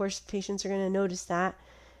cornea. Of course, patients are going to notice that.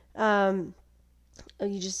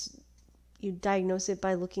 You diagnose it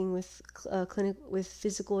by looking with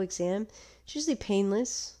physical exam. It's usually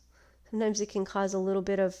painless. Sometimes it can cause a little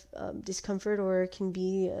bit of discomfort, or it can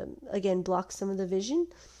be again block some of the vision,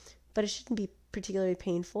 but it shouldn't be particularly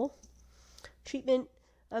painful. Treatment.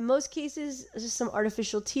 Most cases, just some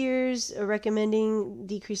artificial tears, recommending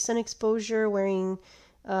decreased sun exposure, wearing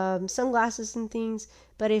sunglasses and things.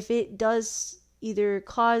 But if it does either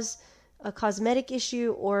cause a cosmetic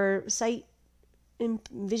issue or sight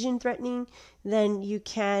vision threatening, then you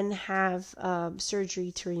can have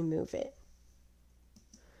surgery to remove it.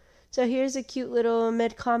 So here's a cute little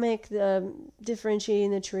med comic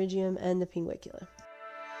differentiating the pterygium and the pinguicula.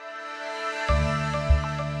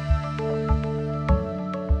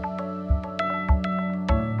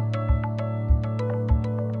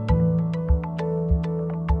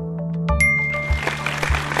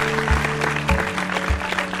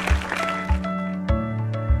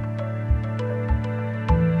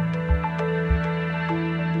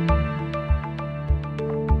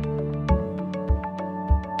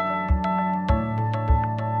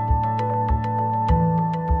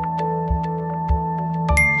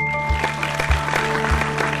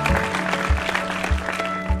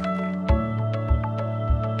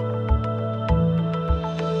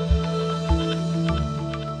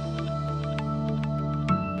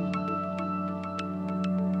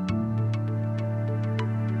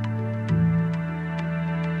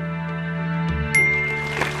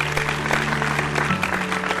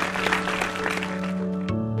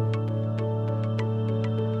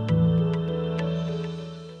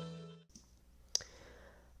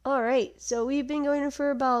 All right, so we've been going for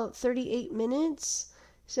about 38 minutes.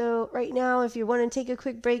 So right now, if you want to take a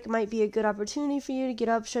quick break, it might be a good opportunity for you to get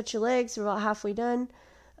up, stretch your legs. We're about halfway done,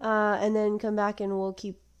 and then come back and we'll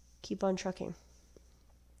keep on trucking.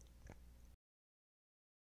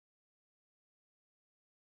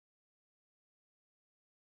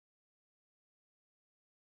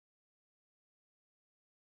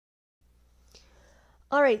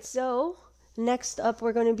 All right, so next up,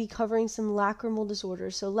 we're going to be covering some lacrimal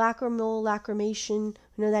disorders. So lacrimal, lacrimation,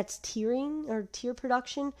 that's tearing or tear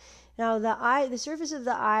production. Now the surface of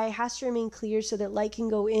the eye has to remain clear so that light can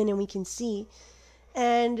go in and we can see.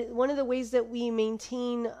 And one of the ways that we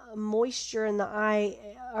maintain moisture in the eye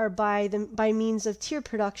are by means of tear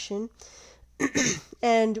production.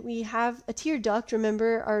 And we have a tear duct.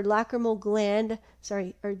 Remember, our lacrimal gland,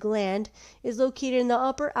 our gland is located in the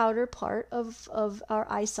upper outer part of our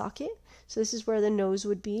eye socket. So this is where the nose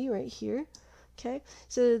would be, right here. Okay,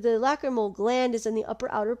 so the lacrimal gland is in the upper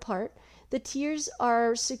outer part. The tears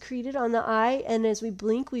are secreted on the eye, and as we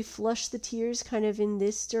blink, we flush the tears kind of in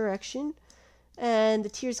this direction, and the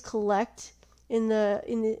tears collect in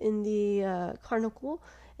the caruncle,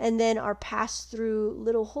 and then are passed through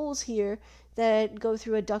little holes here that go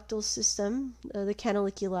through a ductal system, the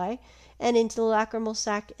canaliculi, and into the lacrimal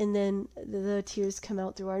sac, and then the tears come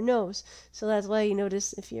out through our nose. So that's why you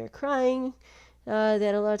notice if you're crying that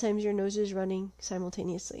a lot of times your nose is running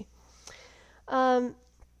simultaneously. So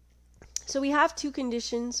we have two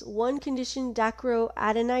conditions. One condition,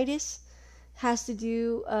 dacryoadenitis, has to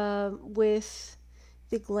do with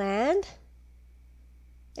the gland,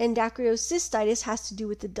 and dacryocystitis has to do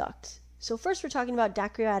with the duct. So first we're talking about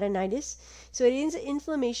dacryoadenitis. So it is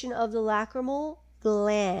inflammation of the lacrimal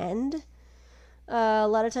gland. A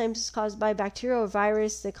lot of times it's caused by bacteria or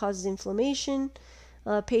virus that causes inflammation.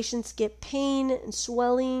 Patients get pain and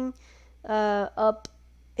swelling up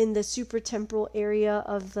in the supratemporal area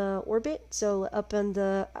of the orbit, so up in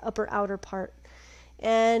the upper outer part.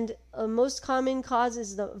 And most common cause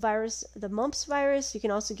is the virus, the mumps virus. You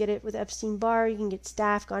can also get it with Epstein-Barr. You can get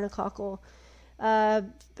staph, gonococcal.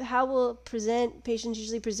 How will present? Patients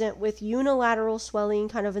usually present with unilateral swelling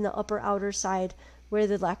kind of in the upper outer side where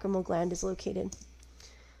the lacrimal gland is located.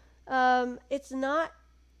 It's not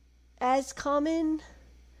as common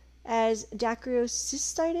as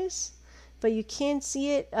dacryocystitis, but you can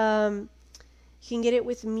see it. You can get it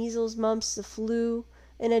with measles, mumps, the flu.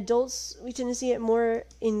 In adults, we tend to see it more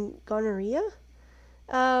in gonorrhea.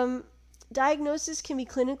 Diagnosis can be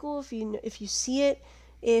clinical if you see it.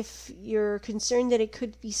 If you're concerned that it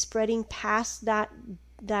could be spreading past that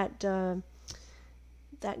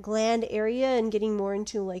gland area and getting more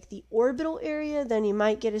into like the orbital area, then you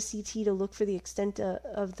might get a CT to look for the extent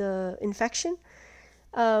of the infection.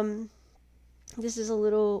 This is a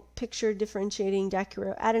little picture differentiating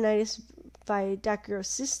dacryoadenitis by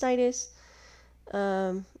dacryocystitis,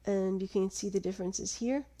 and you can see the differences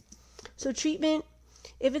here. So treatment.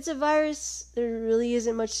 If it's a virus, there really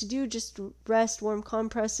isn't much to do, just rest, warm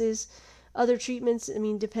compresses. Other treatments,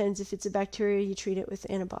 depends. If it's a bacteria, you treat it with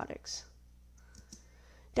antibiotics.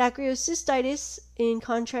 Dacryocystitis, in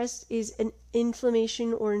contrast, is an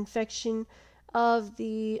inflammation or infection of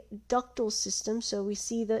the ductal system. So we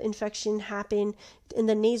see the infection happen in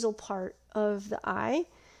the nasal part of the eye.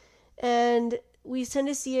 And we tend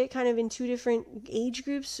to see it kind of in two different age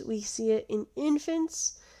groups. We see it in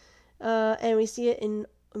infants, and we see it in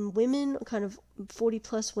women, kind of 40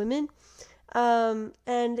 plus women.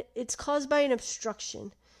 And it's caused by an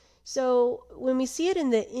obstruction. So when we see it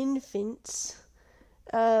in the infants,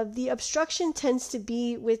 the obstruction tends to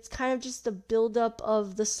be with kind of just the buildup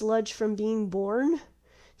of the sludge from being born.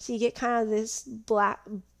 So you get kind of this black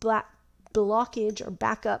blockage or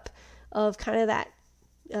backup of kind of that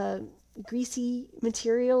greasy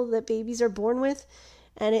material that babies are born with,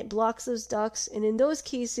 and it blocks those ducts. And in those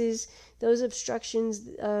cases, those obstructions,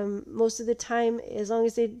 most of the time, as long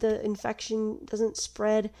as the infection doesn't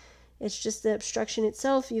spread, it's just the obstruction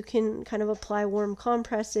itself, you can kind of apply warm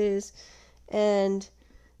compresses, and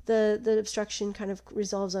the obstruction kind of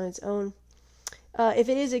resolves on its own. If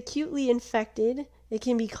it is acutely infected, it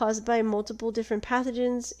can be caused by multiple different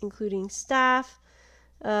pathogens, including staph,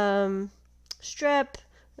 strep,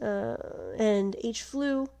 and H.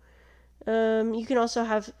 flu. You can also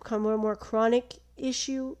have kind of a more chronic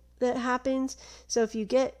issue that happens. So if you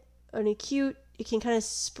get an acute, it can kind of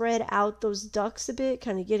spread out those ducts a bit,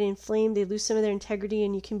 kind of get inflamed. They lose some of their integrity,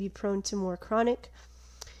 and you can be prone to more chronic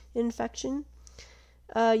infection.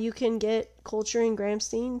 You can get culture and gram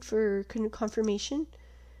stain for confirmation.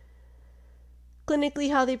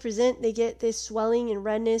 Clinically, how they present, they get this swelling and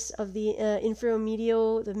redness of the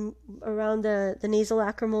infromedial, around the nasal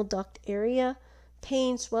lacrimal duct area,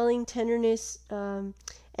 pain, swelling, tenderness,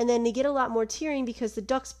 and then they get a lot more tearing because the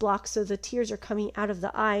duct's blocked, so the tears are coming out of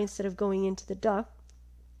the eye instead of going into the duct.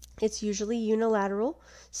 It's usually unilateral.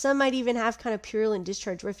 Some might even have kind of purulent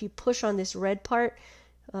discharge, where if you push on this red part,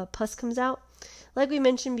 pus comes out. Like we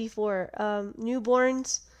mentioned before,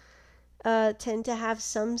 newborns tend to have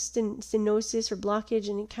some stenosis or blockage,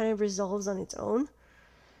 and it kind of resolves on its own.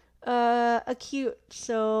 Acute,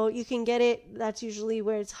 so you can get it, that's usually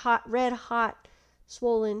where it's hot, red hot,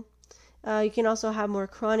 swollen. You can also have more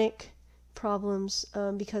chronic problems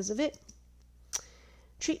because of it.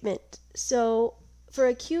 Treatment. So for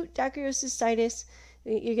acute dacryocystitis,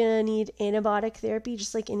 you're going to need antibiotic therapy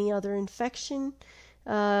just like any other infection.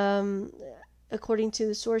 According to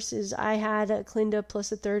the sources, I had a Clinda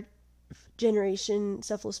plus a third generation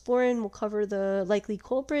cephalosporin. Will cover the likely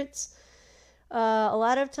culprits. A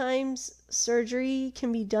lot of times surgery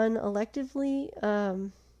can be done electively,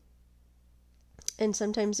 and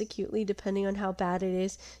sometimes acutely, depending on how bad it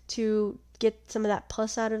is, to get some of that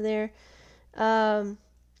pus out of there.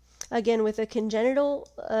 Again, with a congenital,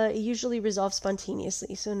 it usually resolves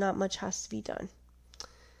spontaneously, so not much has to be done.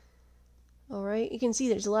 All right, you can see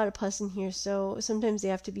there's a lot of pus in here, so sometimes they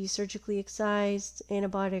have to be surgically excised,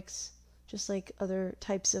 antibiotics, just like other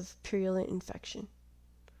types of purulent infection.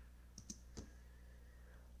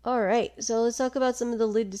 All right, so let's talk about some of the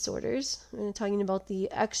lid disorders. We're talking about the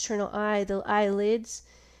external eye, the eyelids.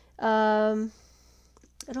 I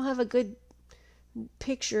don't have a good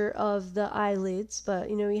picture of the eyelids, but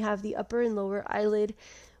we have the upper and lower eyelid.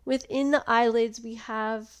 Within the eyelids, we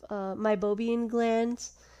have meibomian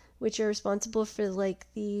glands, which are responsible for like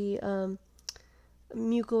the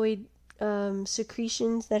mucoid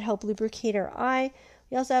secretions that help lubricate our eye.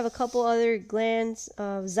 We also have a couple other glands,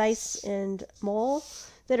 Zeiss and Moll,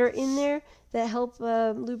 that are in there that help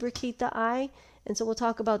lubricate the eye. And so we'll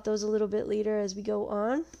talk about those a little bit later as we go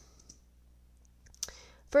on.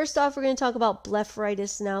 First off, we're going to talk about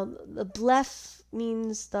blepharitis. Now, the bleph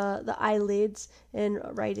means the eyelids, and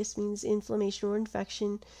ritis means inflammation or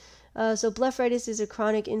infection. So blepharitis is a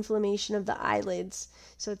chronic inflammation of the eyelids.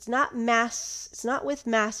 So it's not with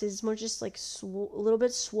masses, it's more just like a little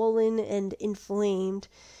bit swollen and inflamed.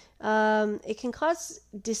 It can cause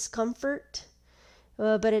discomfort,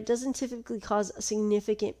 but it doesn't typically cause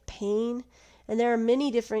significant pain. And there are many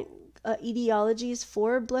different etiologies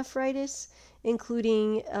for blepharitis,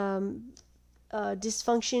 including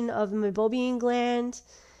dysfunction of the meibomian gland,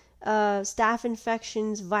 staph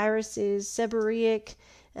infections, viruses, seborrheic,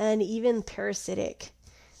 and even parasitic.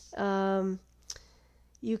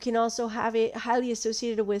 You can also have it highly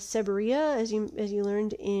associated with seborrhea, as you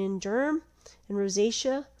learned in germ, and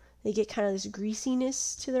rosacea. They get kind of this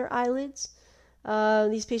greasiness to their eyelids.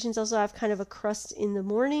 These patients also have kind of a crust in the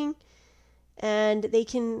morning, and it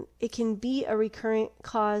can be a recurrent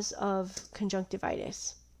cause of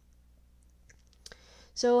conjunctivitis.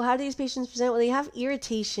 So how do these patients present? Well, they have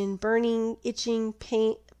irritation, burning, itching,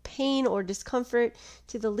 pain or discomfort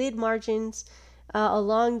to the lid margins,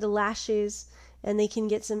 along the lashes, and they can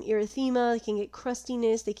get some erythema, they can get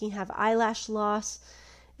crustiness, they can have eyelash loss.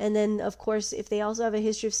 And then, of course, if they also have a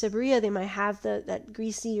history of seborrhea, they might have that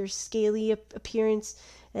greasy or scaly appearance,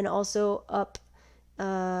 and also up,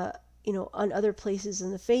 on other places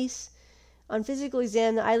in the face. On physical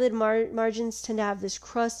exam, the eyelid margins tend to have this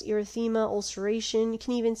crust, erythema, ulceration. You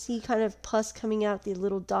can even see kind of pus coming out the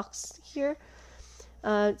little ducts here.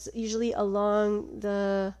 It's usually along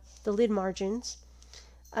the lid margins.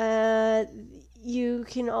 Uh, you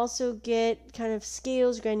can also get kind of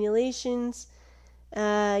scales, granulations.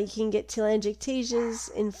 You can get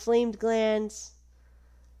telangiectasias, inflamed glands.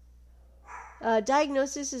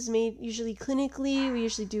 Diagnosis is made usually clinically. We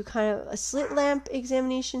usually do kind of a slit lamp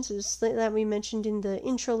examination. So the slit lamp we mentioned in the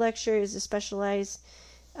intro lecture is a specialized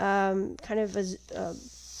kind of a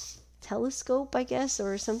telescope, I guess,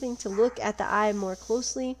 or something to look at the eye more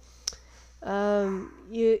closely.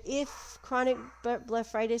 If chronic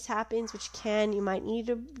blepharitis happens, which you might need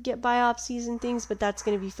to get biopsies and things, but that's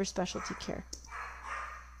going to be for specialty care.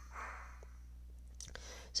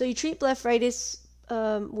 So you treat blepharitis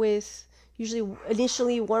with usually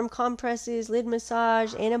initially warm compresses, lid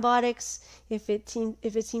massage, antibiotics if it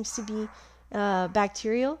seems to be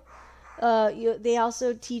bacterial. They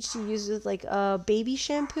also teach to use with like baby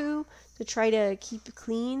shampoo to try to keep it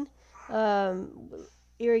clean.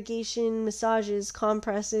 Irrigation, massages,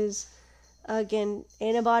 compresses. Again,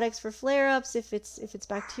 antibiotics for flare-ups if it's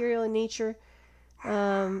bacterial in nature.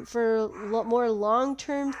 For more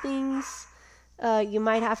long-term things, you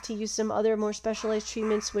might have to use some other more specialized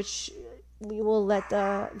treatments, which we will let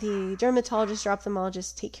the dermatologist or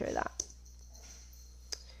ophthalmologist take care of that.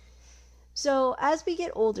 So as we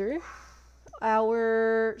get older,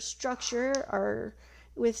 our structure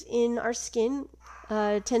within our skin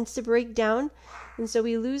tends to break down, and so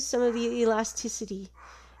we lose some of the elasticity.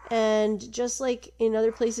 And just like in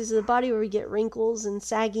other places of the body where we get wrinkles and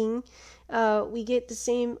sagging, we get the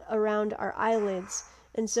same around our eyelids.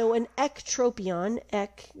 And so an ectropion,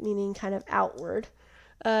 meaning kind of outward,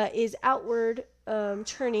 is outward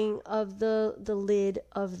turning of the lid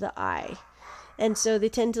of the eye. And so they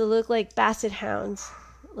tend to look like basset hounds,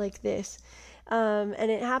 like this.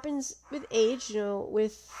 And it happens with age,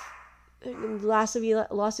 with loss of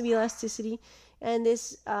elasticity. And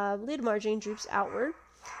this lid margin droops outward.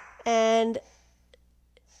 And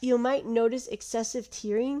you might notice excessive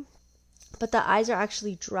tearing, but the eyes are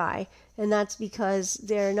actually dry. And that's because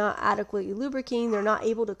they're not adequately lubricating. They're not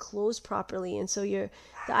able to close properly. And so the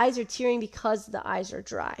eyes are tearing because the eyes are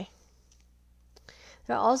dry.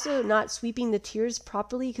 They're also not sweeping the tears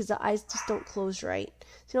properly because the eyes just don't close right.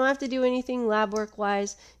 So you don't have to do anything lab work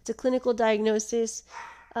wise. It's a clinical diagnosis.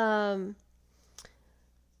 And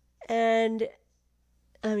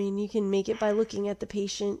I mean, you can make it by looking at the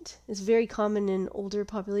patient. It's very common in older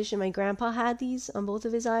population. My grandpa had these on both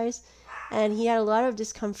of his eyes, and he had a lot of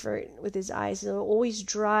discomfort with his eyes. They were always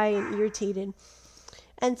dry and irritated.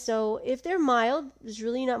 And so if they're mild, there's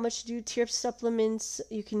really not much to do. Tear supplements,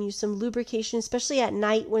 you can use some lubrication, especially at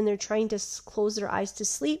night when they're trying to close their eyes to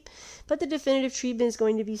sleep. But the definitive treatment is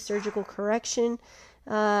going to be surgical correction.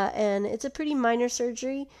 And it's a pretty minor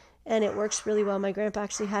surgery, and it works really well. My grandpa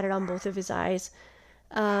actually had it on both of his eyes.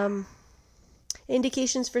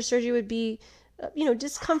 Indications for surgery would be,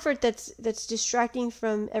 discomfort that's distracting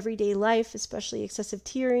from everyday life, especially excessive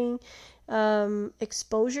tearing,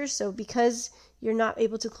 exposure. So because you're not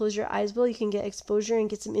able to close your eyes well, you can get exposure and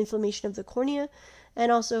get some inflammation of the cornea,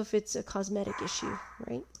 and also if it's a cosmetic issue,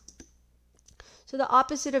 right? So the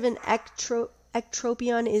opposite of an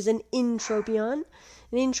ectropion is an intropion.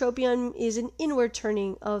 An intropion is an inward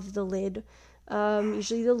turning of the lid,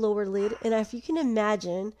 usually the lower lid. And if you can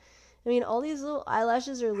imagine, I mean, all these little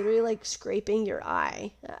eyelashes are literally like scraping your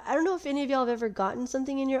eye. I don't know if any of y'all have ever gotten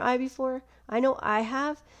something in your eye before. I know I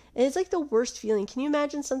have. And it's like the worst feeling. Can you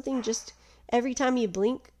imagine something just every time you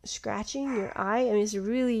blink, scratching your eye? I mean, it's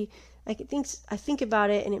really, I think about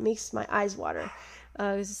it and it makes my eyes water.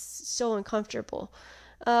 It's so uncomfortable.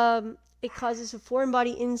 It causes a foreign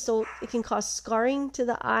body insult. It can cause scarring to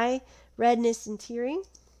the eye, redness, and tearing.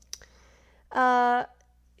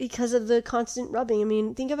 Because of the constant rubbing. I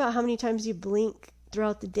mean, think about how many times you blink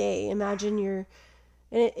throughout the day. Imagine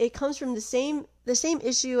and it comes from the same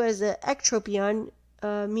issue as the ectropion,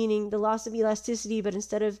 meaning the loss of elasticity, but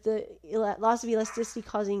instead of the loss of elasticity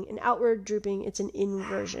causing an outward drooping, it's an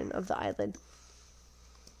inversion of the eyelid.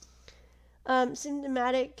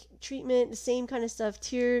 Symptomatic treatment, the same kind of stuff,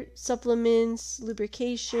 tear supplements,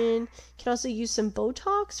 lubrication. You can also use some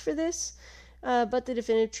Botox for this, but the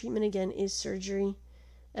definitive treatment again is surgery.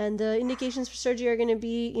 And the indications for surgery are going to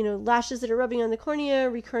be, lashes that are rubbing on the cornea,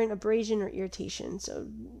 recurrent abrasion or irritation, so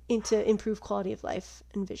to improve quality of life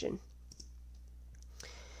and vision.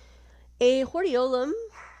 A hordeolum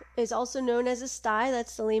is also known as a stye.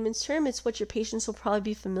 That's the layman's term. It's what your patients will probably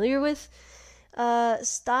be familiar with.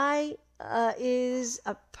 Stye is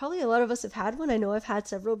probably a lot of us have had one. I know I've had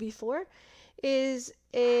several before. Is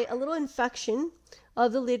a little infection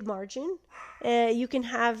of the lid margin, You can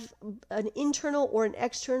have an internal or an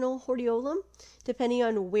external hordeolum, depending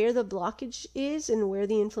on where the blockage is and where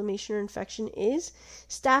the inflammation or infection is.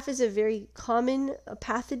 Staph is a very common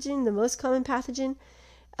pathogen, the most common pathogen.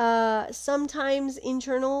 Sometimes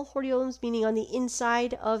internal hordeolums, meaning on the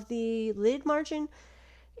inside of the lid margin,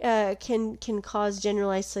 can cause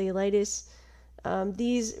generalized cellulitis.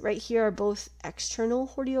 These right here are both external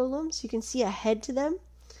hordeolums. You can see a head to them.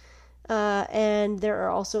 And there are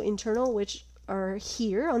also internal, which are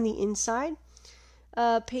here on the inside.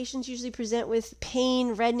 Patients usually present with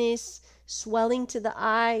pain, redness, swelling to the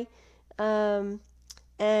eye,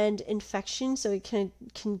 and infection, so it can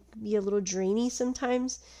be a little drainy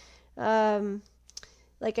sometimes.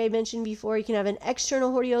 Like I mentioned before, you can have an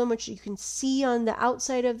external hordeolum, which you can see on the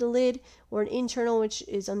outside of the lid, or an internal, which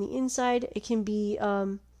is on the inside. It can be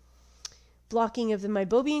blocking of the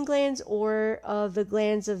meibomian glands or of the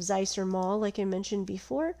glands of Zeiss or Moll, like I mentioned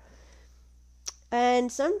before.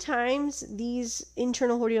 And sometimes these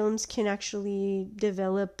internal hordeolums can actually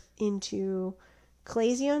develop into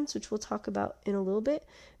chalazions, which we'll talk about in a little bit.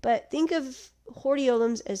 But think of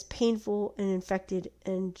hordeolums as painful and infected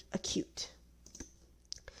and acute.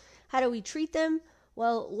 How do we treat them?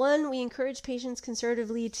 Well, one, we encourage patients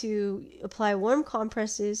conservatively to apply warm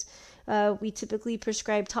compresses. We typically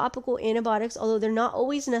prescribe topical antibiotics, although they're not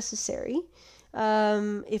always necessary.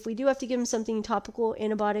 If we do have to give them something topical,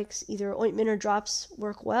 antibiotics, either ointment or drops,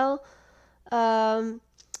 work well.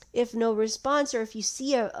 If no response, or if you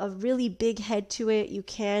see a really big head to it, you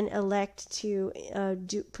can elect to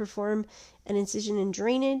perform an incision and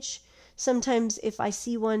drainage. Sometimes if I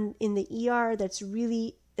see one in the ER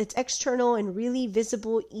it's external and really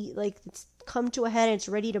visible, like it's come to a head and it's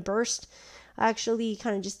ready to burst, I actually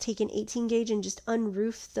kind of just take an 18 gauge and just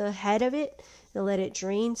unroof the head of it and let it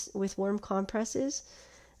drain with warm compresses.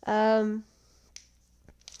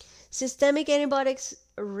 Systemic antibiotics,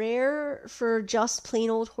 rare for just plain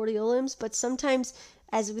old hordeolums, but sometimes,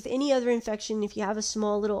 as with any other infection, if you have a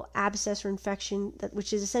small little abscess or infection,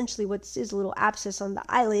 which is essentially what this is, a little abscess on the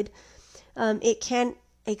eyelid, it can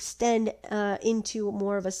extend into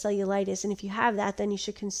more of a cellulitis. And if you have that, then you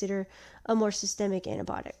should consider a more systemic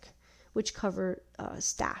antibiotic, which cover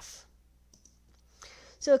staph.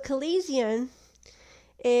 So a chalazion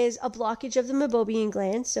is a blockage of the meibomian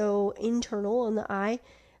gland, so internal on the eye.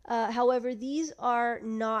 However, these are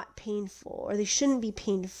not painful, or they shouldn't be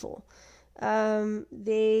painful.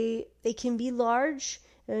 They can be large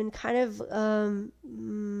and kind of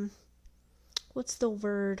what's the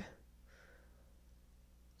word?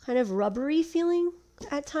 Kind of rubbery feeling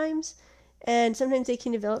at times. And sometimes they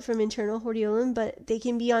can develop from internal hordeolum, but they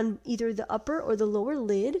can be on either the upper or the lower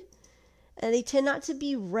lid. And they tend not to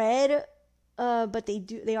be red, but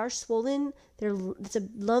they are swollen. It's a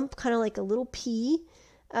lump, kind of like a little pea.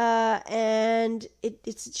 And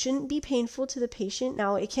it shouldn't be painful to the patient.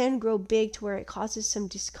 Now, it can grow big to where it causes some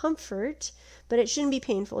discomfort, but it shouldn't be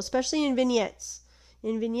painful, especially in vignettes.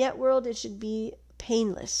 In vignette world, it should be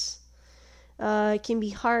painless. It can be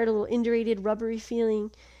hard, a little indurated, rubbery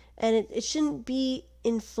feeling, and it shouldn't be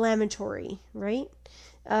inflammatory, right?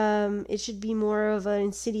 It should be more of an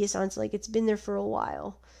insidious onset, like it's been there for a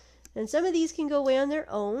while. And some of these can go away on their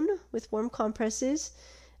own with warm compresses,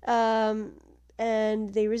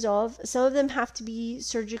 and they resolve. Some of them have to be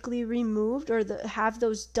surgically removed, or have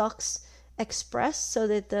those ducts expressed so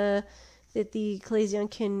that the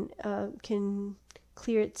chalazion can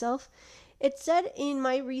clear itself. It said in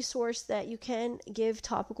my resource that you can give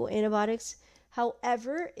topical antibiotics.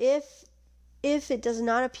 However, if it does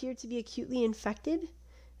not appear to be acutely infected,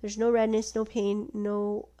 there's no redness, no pain,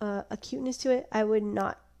 no acuteness to it, I would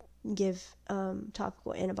not give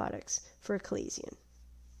topical antibiotics for a chalazion.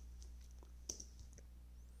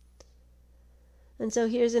 And so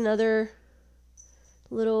here's another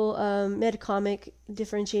little med-comic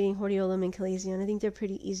differentiating hordeolum and chalazion. I think they're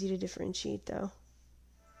pretty easy to differentiate, though.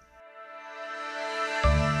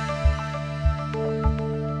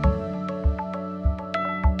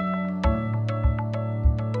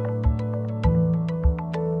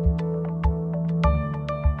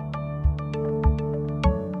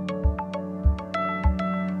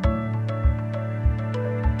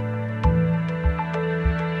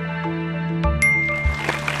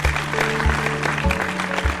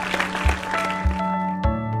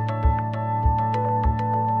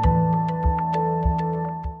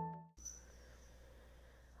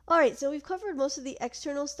 Alright, so we've covered most of the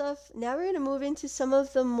external stuff. Now we're going to move into some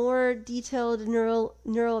of the more detailed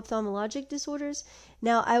neuro-ophthalmologic disorders.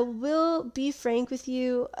 Now, I will be frank with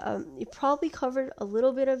you, you probably covered a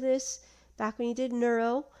little bit of this back when you did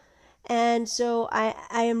neuro. And so I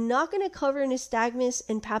am not going to cover nystagmus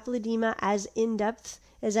and papilledema as in-depth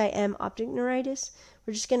as I am optic neuritis.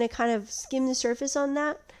 We're just going to kind of skim the surface on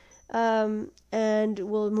that, and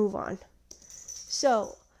we'll move on.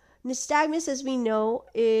 So nystagmus, as we know,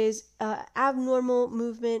 is abnormal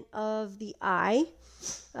movement of the eye.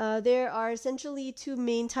 There are essentially two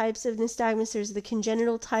main types of nystagmus. There's the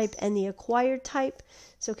congenital type and the acquired type.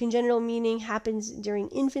 So congenital meaning happens during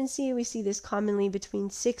infancy. We see this commonly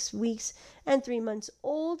between 6 weeks and 3 months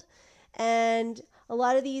old. And a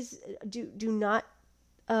lot of these do not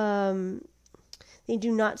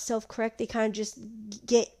self-correct. They kind of just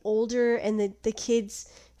get older, and the kids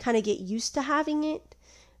kind of get used to having it.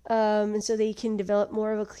 And so they can develop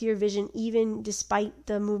more of a clear vision even despite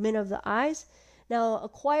the movement of the eyes. Now,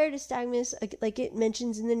 acquired nystagmus, like it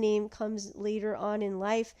mentions in the name, comes later on in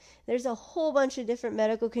life. There's a whole bunch of different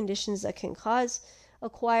medical conditions that can cause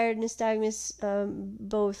acquired nystagmus,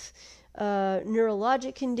 both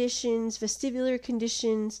neurologic conditions, vestibular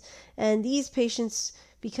conditions, and these patients,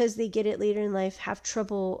 because they get it later in life, have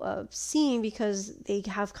trouble seeing because they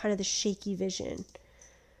have kind of the shaky vision.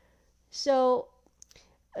 So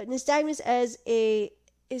nystagmus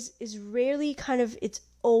is rarely kind of its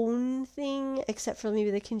own thing, except for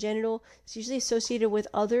maybe the congenital. It's usually associated with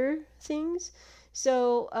other things.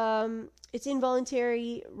 So it's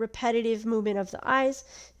involuntary, repetitive movement of the eyes.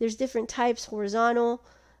 There's different types: horizontal,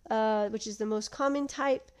 which is the most common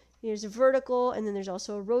type. There's a vertical, and then there's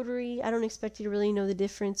also a rotary. I don't expect you to really know the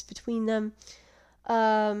difference between them.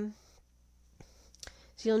 So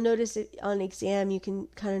you'll notice it on exam. You can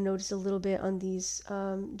kind of notice a little bit on these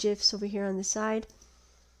GIFs over here on the side.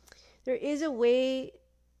 There is a way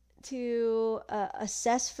to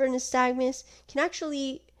assess for nystagmus. Can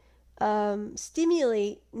actually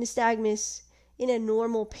stimulate nystagmus in a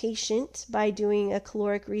normal patient by doing a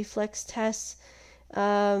caloric reflex test,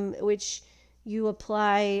 which you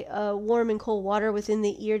apply warm and cold water within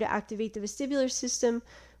the ear to activate the vestibular system,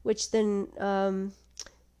 which then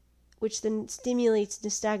stimulates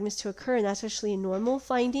nystagmus to occur, and that's actually a normal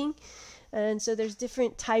finding. And so there's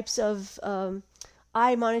different types of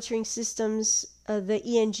eye monitoring systems, the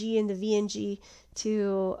ENG and the VNG,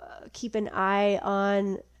 to keep an eye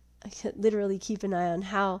on, literally keep an eye on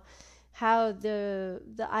how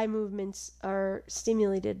the eye movements are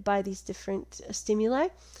stimulated by these different stimuli.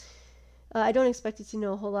 I don't expect you to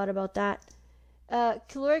know a whole lot about that.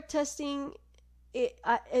 Caloric testing,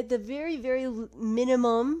 at the very, very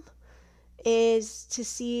minimum, is to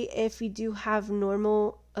see if we do have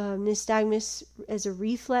normal nystagmus as a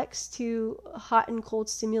reflex to hot and cold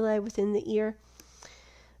stimuli within the ear.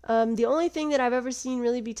 The only thing that I've ever seen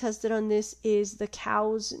really be tested on this is the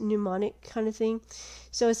cow's mnemonic kind of thing.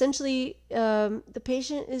 So essentially, the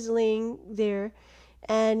patient is laying there,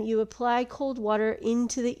 and you apply cold water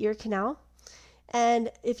into the ear canal.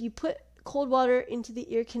 And if you put cold water into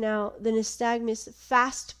the ear canal, the nystagmus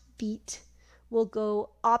fast beat will go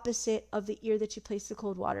opposite of the ear that you place the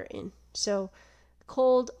cold water in. So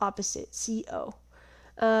cold opposite, CO.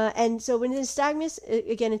 And so when nystagmus,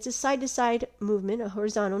 again, it's a side-to-side movement, a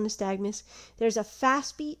horizontal nystagmus. There's a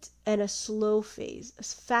fast beat and a slow phase. A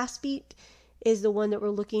fast beat is the one that we're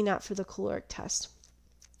looking at for the caloric test.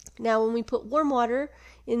 Now, when we put warm water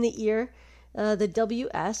in the ear, the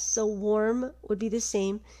WS, so warm would be the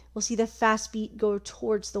same. We'll see the fast beat go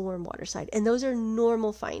towards the warm water side. And those are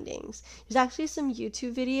normal findings. There's actually some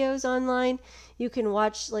YouTube videos online. You can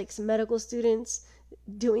watch like some medical students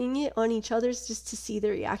doing it on each other's just to see the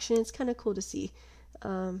reaction. It's kind of cool to see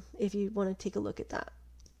if you want to take a look at that.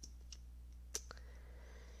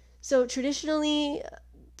 So traditionally,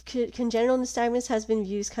 congenital nystagmus has been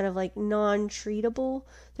viewed as kind of like non-treatable.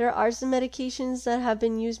 There are some medications that have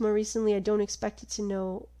been used more recently. I don't expect you to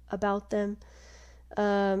know about them.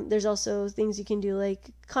 There's also things you can do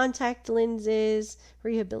like contact lenses,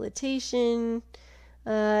 rehabilitation,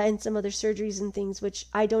 and some other surgeries and things, which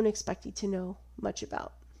I don't expect you to know much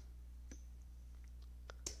about.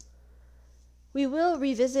 We will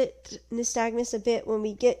revisit nystagmus a bit when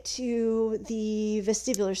we get to the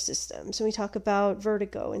vestibular system, so we talk about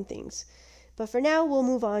vertigo and things. But for now, we'll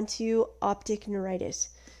move on to optic neuritis.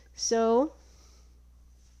 So,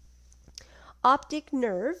 optic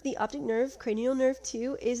nerve, the optic nerve, cranial nerve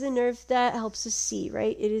 2, is a nerve that helps us see,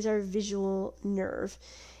 right? It is our visual nerve.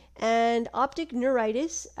 And optic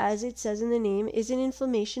neuritis, as it says in the name, is an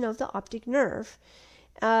inflammation of the optic nerve.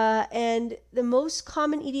 And the most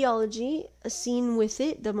common etiology seen with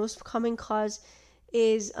it, the most common cause,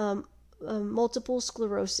 is multiple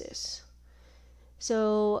sclerosis.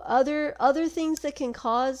 So other things that can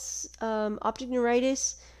cause optic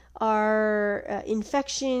neuritis are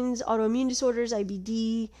infections, autoimmune disorders,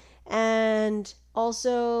 IBD, And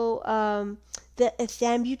also the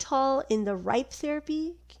ethambutol in the RIPE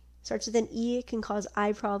therapy starts with an E. It can cause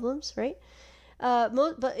eye problems, right?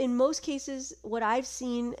 But in most cases, what I've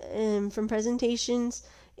seen from presentations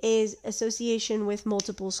is association with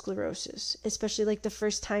multiple sclerosis, especially like the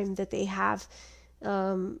first time that they have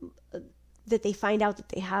that they find out that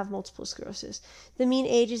they have multiple sclerosis. The mean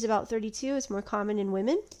age is about 32. It's more common in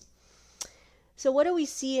women. So what do we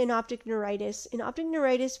see in optic neuritis? In optic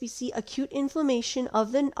neuritis, we see acute inflammation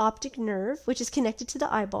of the optic nerve, which is connected to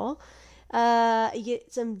the eyeball. You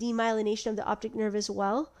get some demyelination of the optic nerve as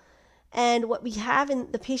well. And what we have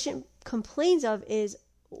and the patient complains of is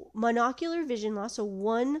monocular vision loss, so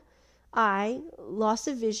one eye, loss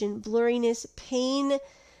of vision, blurriness, pain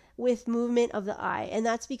with movement of the eye. And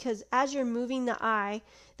that's because as you're moving the eye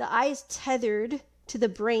is tethered to the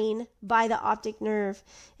brain by the optic nerve,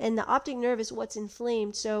 and the optic nerve is what's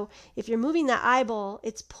inflamed. So if you're moving the eyeball,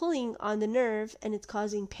 it's pulling on the nerve and it's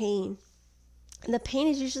causing pain. And the pain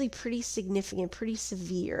is usually pretty significant, pretty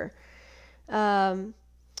severe.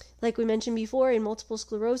 Like we mentioned before, in multiple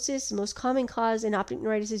sclerosis, the most common cause in optic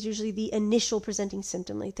neuritis is usually the initial presenting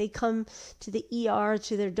symptom. Like they come to the ER,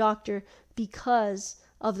 to their doctor, because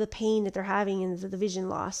of the pain that they're having and the vision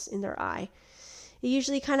loss in their eye. It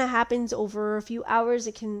usually kind of happens over a few hours.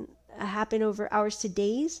 It can happen over hours to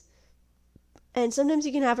days. And sometimes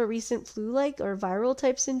you can have a recent flu-like or viral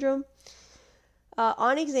type syndrome.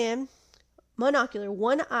 On exam, monocular,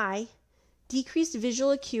 one eye, decreased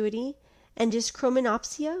visual acuity, and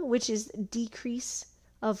dyschrominopsia, which is decrease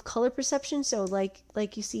of color perception. So like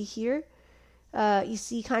you see here, you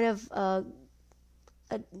see kind of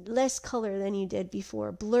less color than you did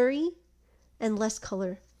before. Blurry and less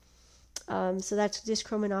color. So that's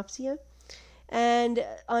dyschrominopsia. And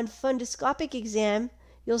on fundoscopic exam,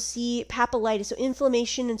 you'll see papillitis, so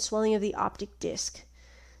inflammation and swelling of the optic disc.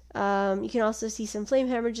 You can also see some flame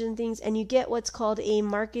hemorrhage and things, and you get what's called a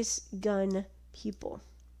Marcus gun pupil.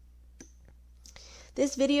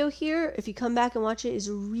 This video here, if you come back and watch it, is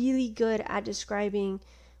really good at describing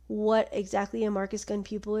what exactly a Marcus gun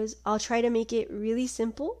pupil is. I'll try to make it really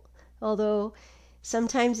simple, although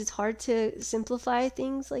sometimes it's hard to simplify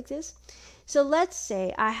things like this. So let's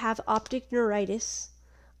say I have optic neuritis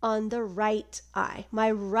on the right eye.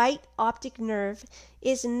 My right optic nerve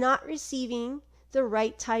is not receiving the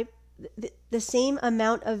right type, the same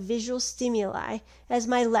amount of visual stimuli as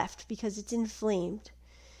my left because it's inflamed.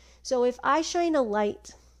 So if I shine a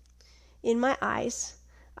light in my eyes,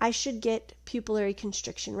 I should get pupillary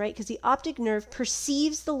constriction, right? Because the optic nerve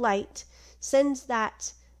perceives the light, sends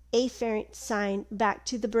that afferent sign back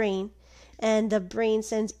to the brain, and the brain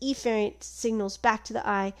sends efferent signals back to the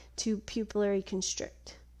eye to pupillary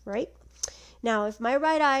constrict, right? Now, if my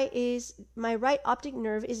right optic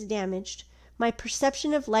nerve is damaged, my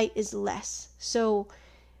perception of light is less. So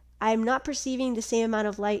I'm not perceiving the same amount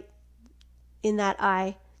of light in that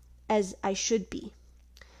eye as I should be.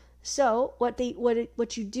 So what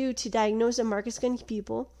you do to diagnose a Marcus gun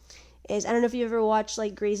pupil is, I don't know if you ever watched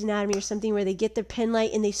like Grey's Anatomy or something where they get their pen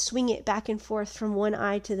light and they swing it back and forth from one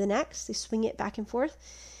eye to the next. They swing it back and forth.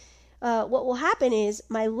 What will happen is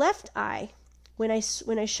my left eye, when I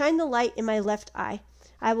shine the light in my left eye,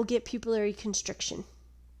 I will get pupillary constriction.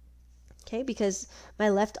 Okay, because my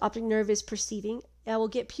left optic nerve is perceiving, I will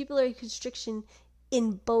get pupillary constriction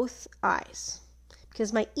in both eyes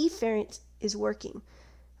because my efferent is working,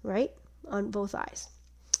 right, on both eyes.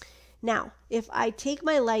 Now, if I take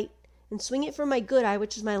my light and swing it from my good eye,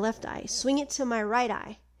 which is my left eye, swing it to my right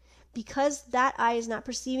eye, because that eye is not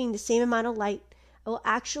perceiving the same amount of light, I will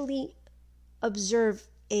actually observe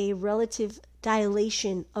a relative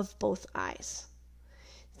dilation of both eyes.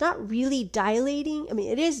 It's not really dilating. I mean,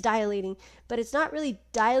 it is dilating, but it's not really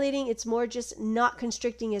dilating. It's more just not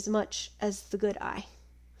constricting as much as the good eye.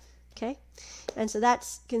 Okay? And so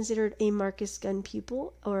that's considered a Marcus gun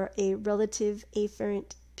pupil, or a relative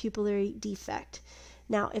afferent pupillary defect.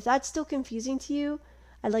 Now, if that's still confusing to you,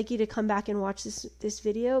 I'd like you to come back and watch this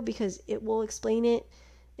video, because it will explain it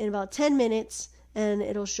in about 10 minutes, and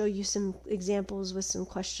it'll show you some examples with some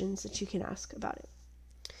questions that you can ask about it.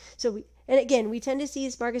 So we tend to see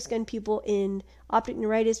this Marcus gun pupil in optic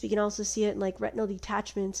neuritis. We can also see it in like retinal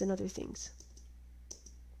detachments and other things.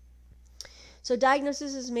 So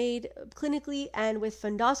diagnosis is made clinically, and with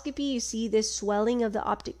fundoscopy, you see this swelling of the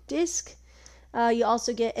optic disc. You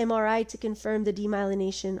also get MRI to confirm the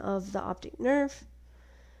demyelination of the optic nerve.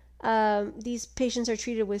 These patients are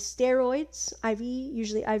treated with steroids,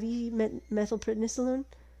 usually IV methylprednisolone,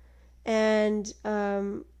 and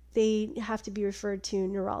they have to be referred to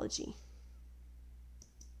neurology.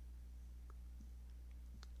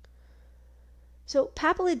 So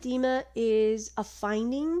papilledema is a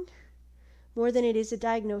finding more than it is a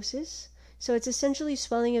diagnosis. So it's essentially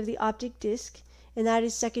swelling of the optic disc, and that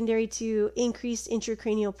is secondary to increased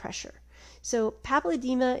intracranial pressure. So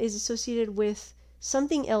papilledema is associated with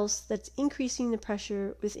something else that's increasing the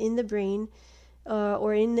pressure within the brain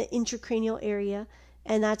or in the intracranial area,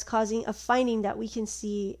 and that's causing a finding that we can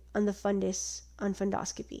see on the fundus on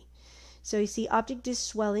fundoscopy. So you see optic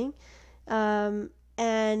disc swelling, and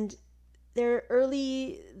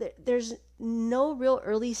there's no real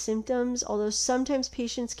early symptoms, although sometimes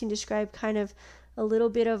patients can describe kind of a little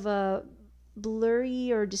bit of a blurry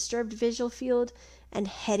or disturbed visual field and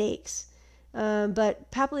headaches. But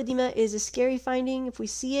papilledema is a scary finding. If we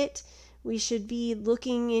see it, we should be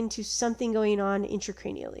looking into something going on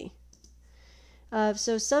intracranially.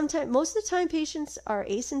 So most of the time patients are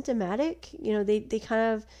asymptomatic. They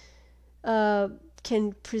kind of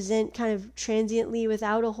can present kind of transiently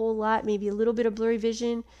without a whole lot, maybe a little bit of blurry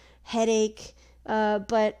vision, headache,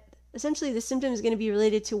 but essentially the symptom is going to be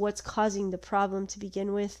related to what's causing the problem to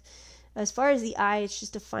begin with. As far as the eye, it's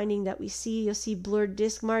just a finding that we see. You'll see blurred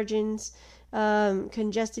disc margins,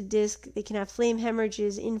 congested disc. They can have flame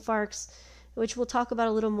hemorrhages, infarcts, which we'll talk about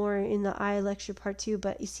a little more in the eye lecture part 2,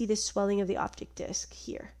 but you see this swelling of the optic disc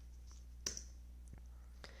here.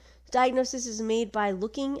 Diagnosis is made by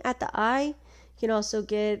looking at the eye. You can also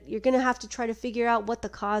you're going to have to try to figure out what the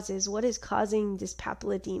cause is. What is causing this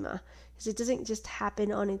papilledema? Because it doesn't just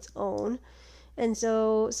happen on its own. And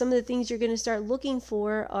so some of the things you're going to start looking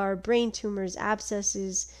for are brain tumors,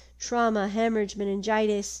 abscesses, trauma, hemorrhage,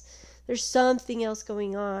 meningitis. There's something else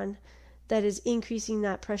going on that is increasing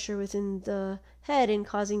that pressure within the head and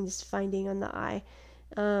causing this finding on the eye.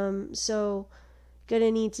 So going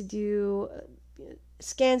to need to do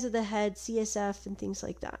scans of the head, CSF, and things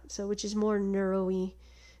like that. So which is more neuro-y.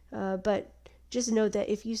 But just know that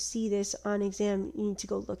if you see this on exam, you need to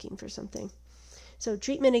go looking for something. So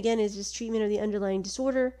treatment, again, is just treatment of the underlying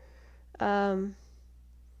disorder. And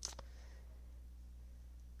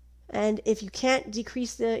if you can't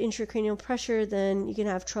decrease the intracranial pressure, then you can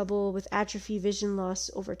have trouble with atrophy, vision loss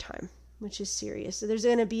over time, which is serious. So there's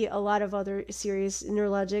going to be a lot of other serious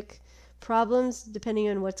neurologic problems depending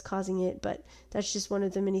on what's causing it, but that's just one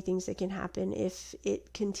of the many things that can happen if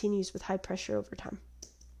it continues with high pressure over time.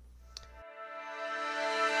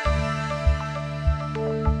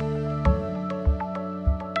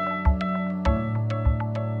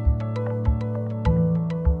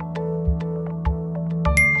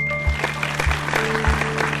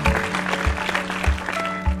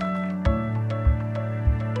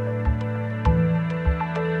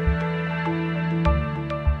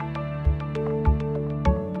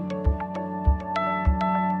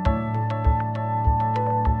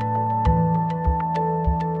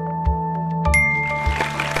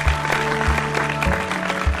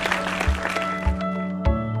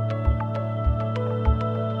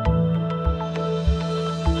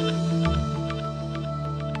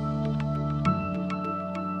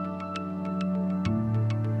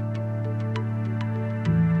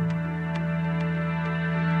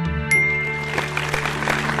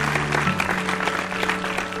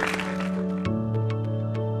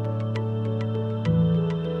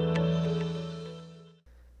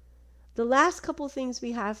 The last couple things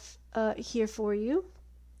we have here for you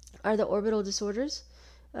are the orbital disorders,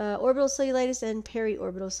 orbital cellulitis and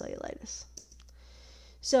periorbital cellulitis.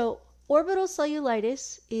 So orbital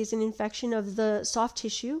cellulitis is an infection of the soft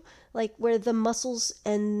tissue, like where the muscles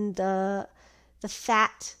and the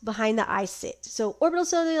fat behind the eye sit. So orbital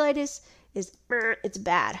cellulitis it's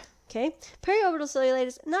bad. Okay, periorbital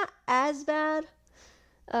cellulitis not as bad,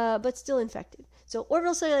 but still infected. So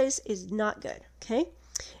orbital cellulitis is not good. Okay.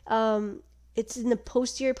 It's in the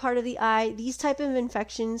posterior part of the eye. These type of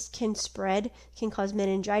infections can spread, can cause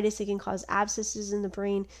meningitis, they can cause abscesses in the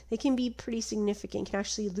brain. They can be pretty significant, can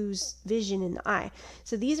actually lose vision in the eye.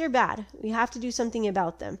 So these are bad. We have to do something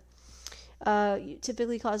about them.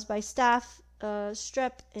 Typically caused by staph,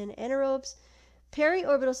 strep, and anaerobes.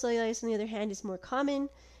 Periorbital cellulitis, on the other hand, is more common.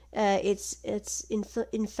 It's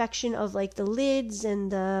infection of like the lids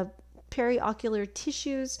and the periocular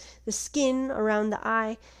tissues, the skin around the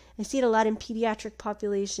eye. I see it a lot in pediatric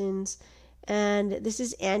populations, and this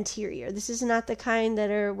is anterior. This is not the kind that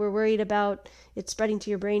we're worried about it spreading to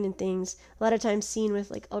your brain and things. A lot of times seen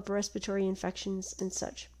with like upper respiratory infections and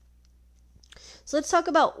such. So let's talk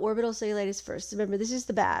about orbital cellulitis first. Remember, this is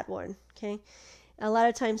the bad one, okay? A lot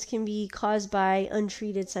of times can be caused by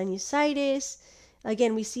untreated sinusitis.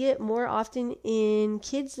 Again, we see it more often in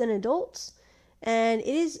kids than adults. And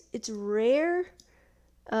it's rare,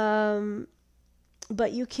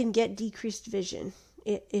 but you can get decreased vision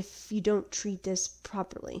if you don't treat this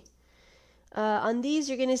properly. On these,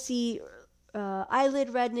 you're going to see eyelid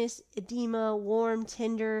redness, edema, warm,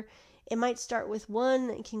 tender. It might start with one,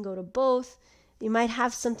 it can go to both. You might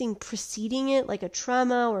have something preceding it, like a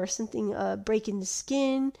trauma or something break in the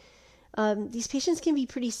skin. These patients can be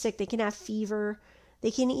pretty sick. They can have fever.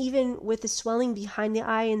 They can even, with the swelling behind the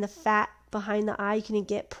eye and the fat behind the eye, you can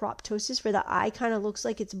get proptosis, where the eye kind of looks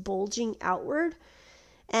like it's bulging outward.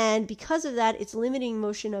 And because of that, it's limiting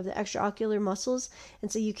motion of the extraocular muscles.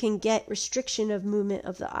 And so you can get restriction of movement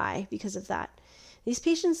of the eye because of that. These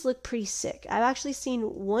patients look pretty sick. I've actually seen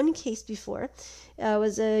one case before. It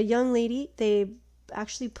was a young lady. They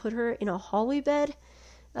actually put her in a hallway bed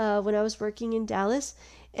when I was working in Dallas.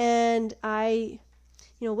 And I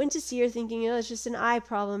went to see her thinking, oh, it's just an eye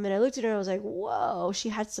problem. And I looked at her and I was like, whoa, she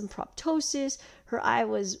had some proptosis. Her eye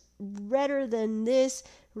was redder than this.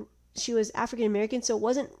 She was African American, so it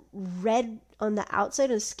wasn't red on the outside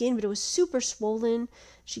of the skin, but it was super swollen.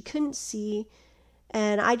 She couldn't see.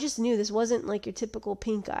 And I just knew this wasn't like your typical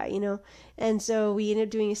pink eye, And so we ended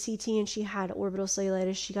up doing a CT, and she had orbital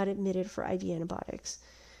cellulitis. She got admitted for IV antibiotics.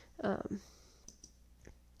 So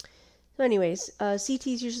anyways, CT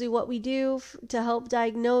is usually what we do to help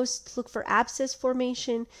diagnose, to look for abscess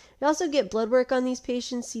formation. We also get blood work on these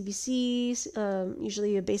patients, CBCs,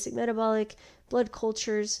 usually a basic metabolic, blood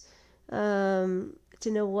cultures, to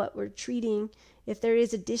know what we're treating. If there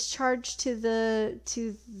is a discharge to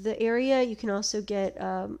the area, you can also get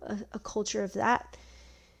a culture of that.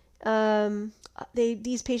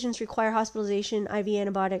 These patients require hospitalization, IV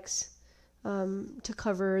antibiotics to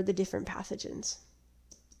cover the different pathogens.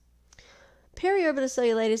 Periorbital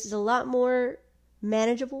cellulitis is a lot more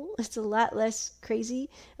manageable. It's a lot less crazy,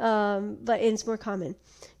 but it's more common.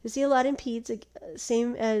 You see a lot in peds,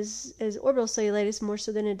 same as orbital cellulitis, more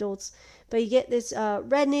so than adults. But you get this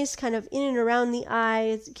redness kind of in and around the eye.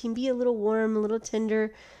 It can be a little warm, a little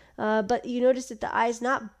tender, but you notice that the eye is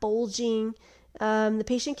not bulging. The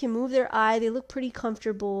patient can move their eye. They look pretty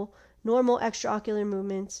comfortable, normal extraocular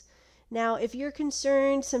movements. Now, if you're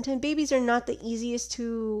concerned, sometimes babies are not the easiest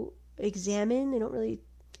to examine. They don't really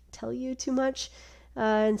tell you too much,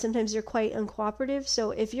 and sometimes they're quite uncooperative.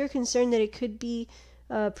 So if you're concerned that it could be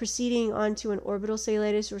proceeding onto an orbital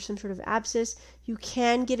cellulitis or some sort of abscess, you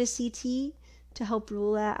can get a CT to help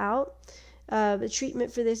rule that out. The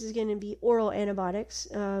treatment for this is going to be oral antibiotics,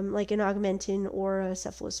 like an Augmentin or a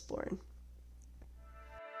cephalosporin.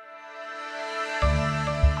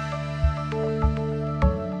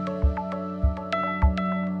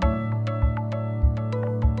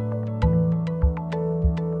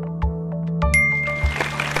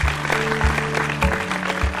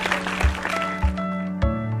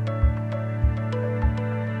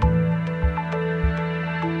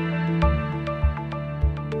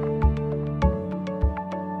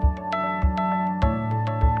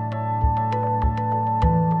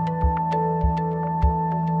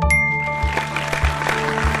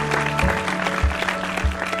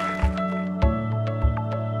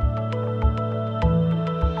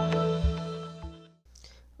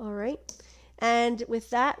 And with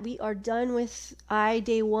that, we are done with eye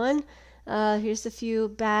day 1. Here's a few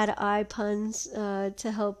bad eye puns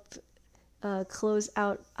to help close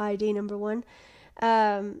out eye day number 1.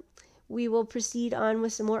 We will proceed on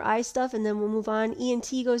with some more eye stuff, and then we'll move on.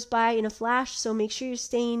 ENT goes by in a flash, so make sure you're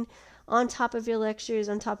staying on top of your lectures,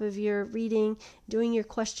 on top of your reading, doing your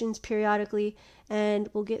questions periodically, and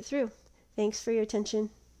we'll get through. Thanks for your attention.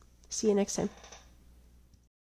 See you next time.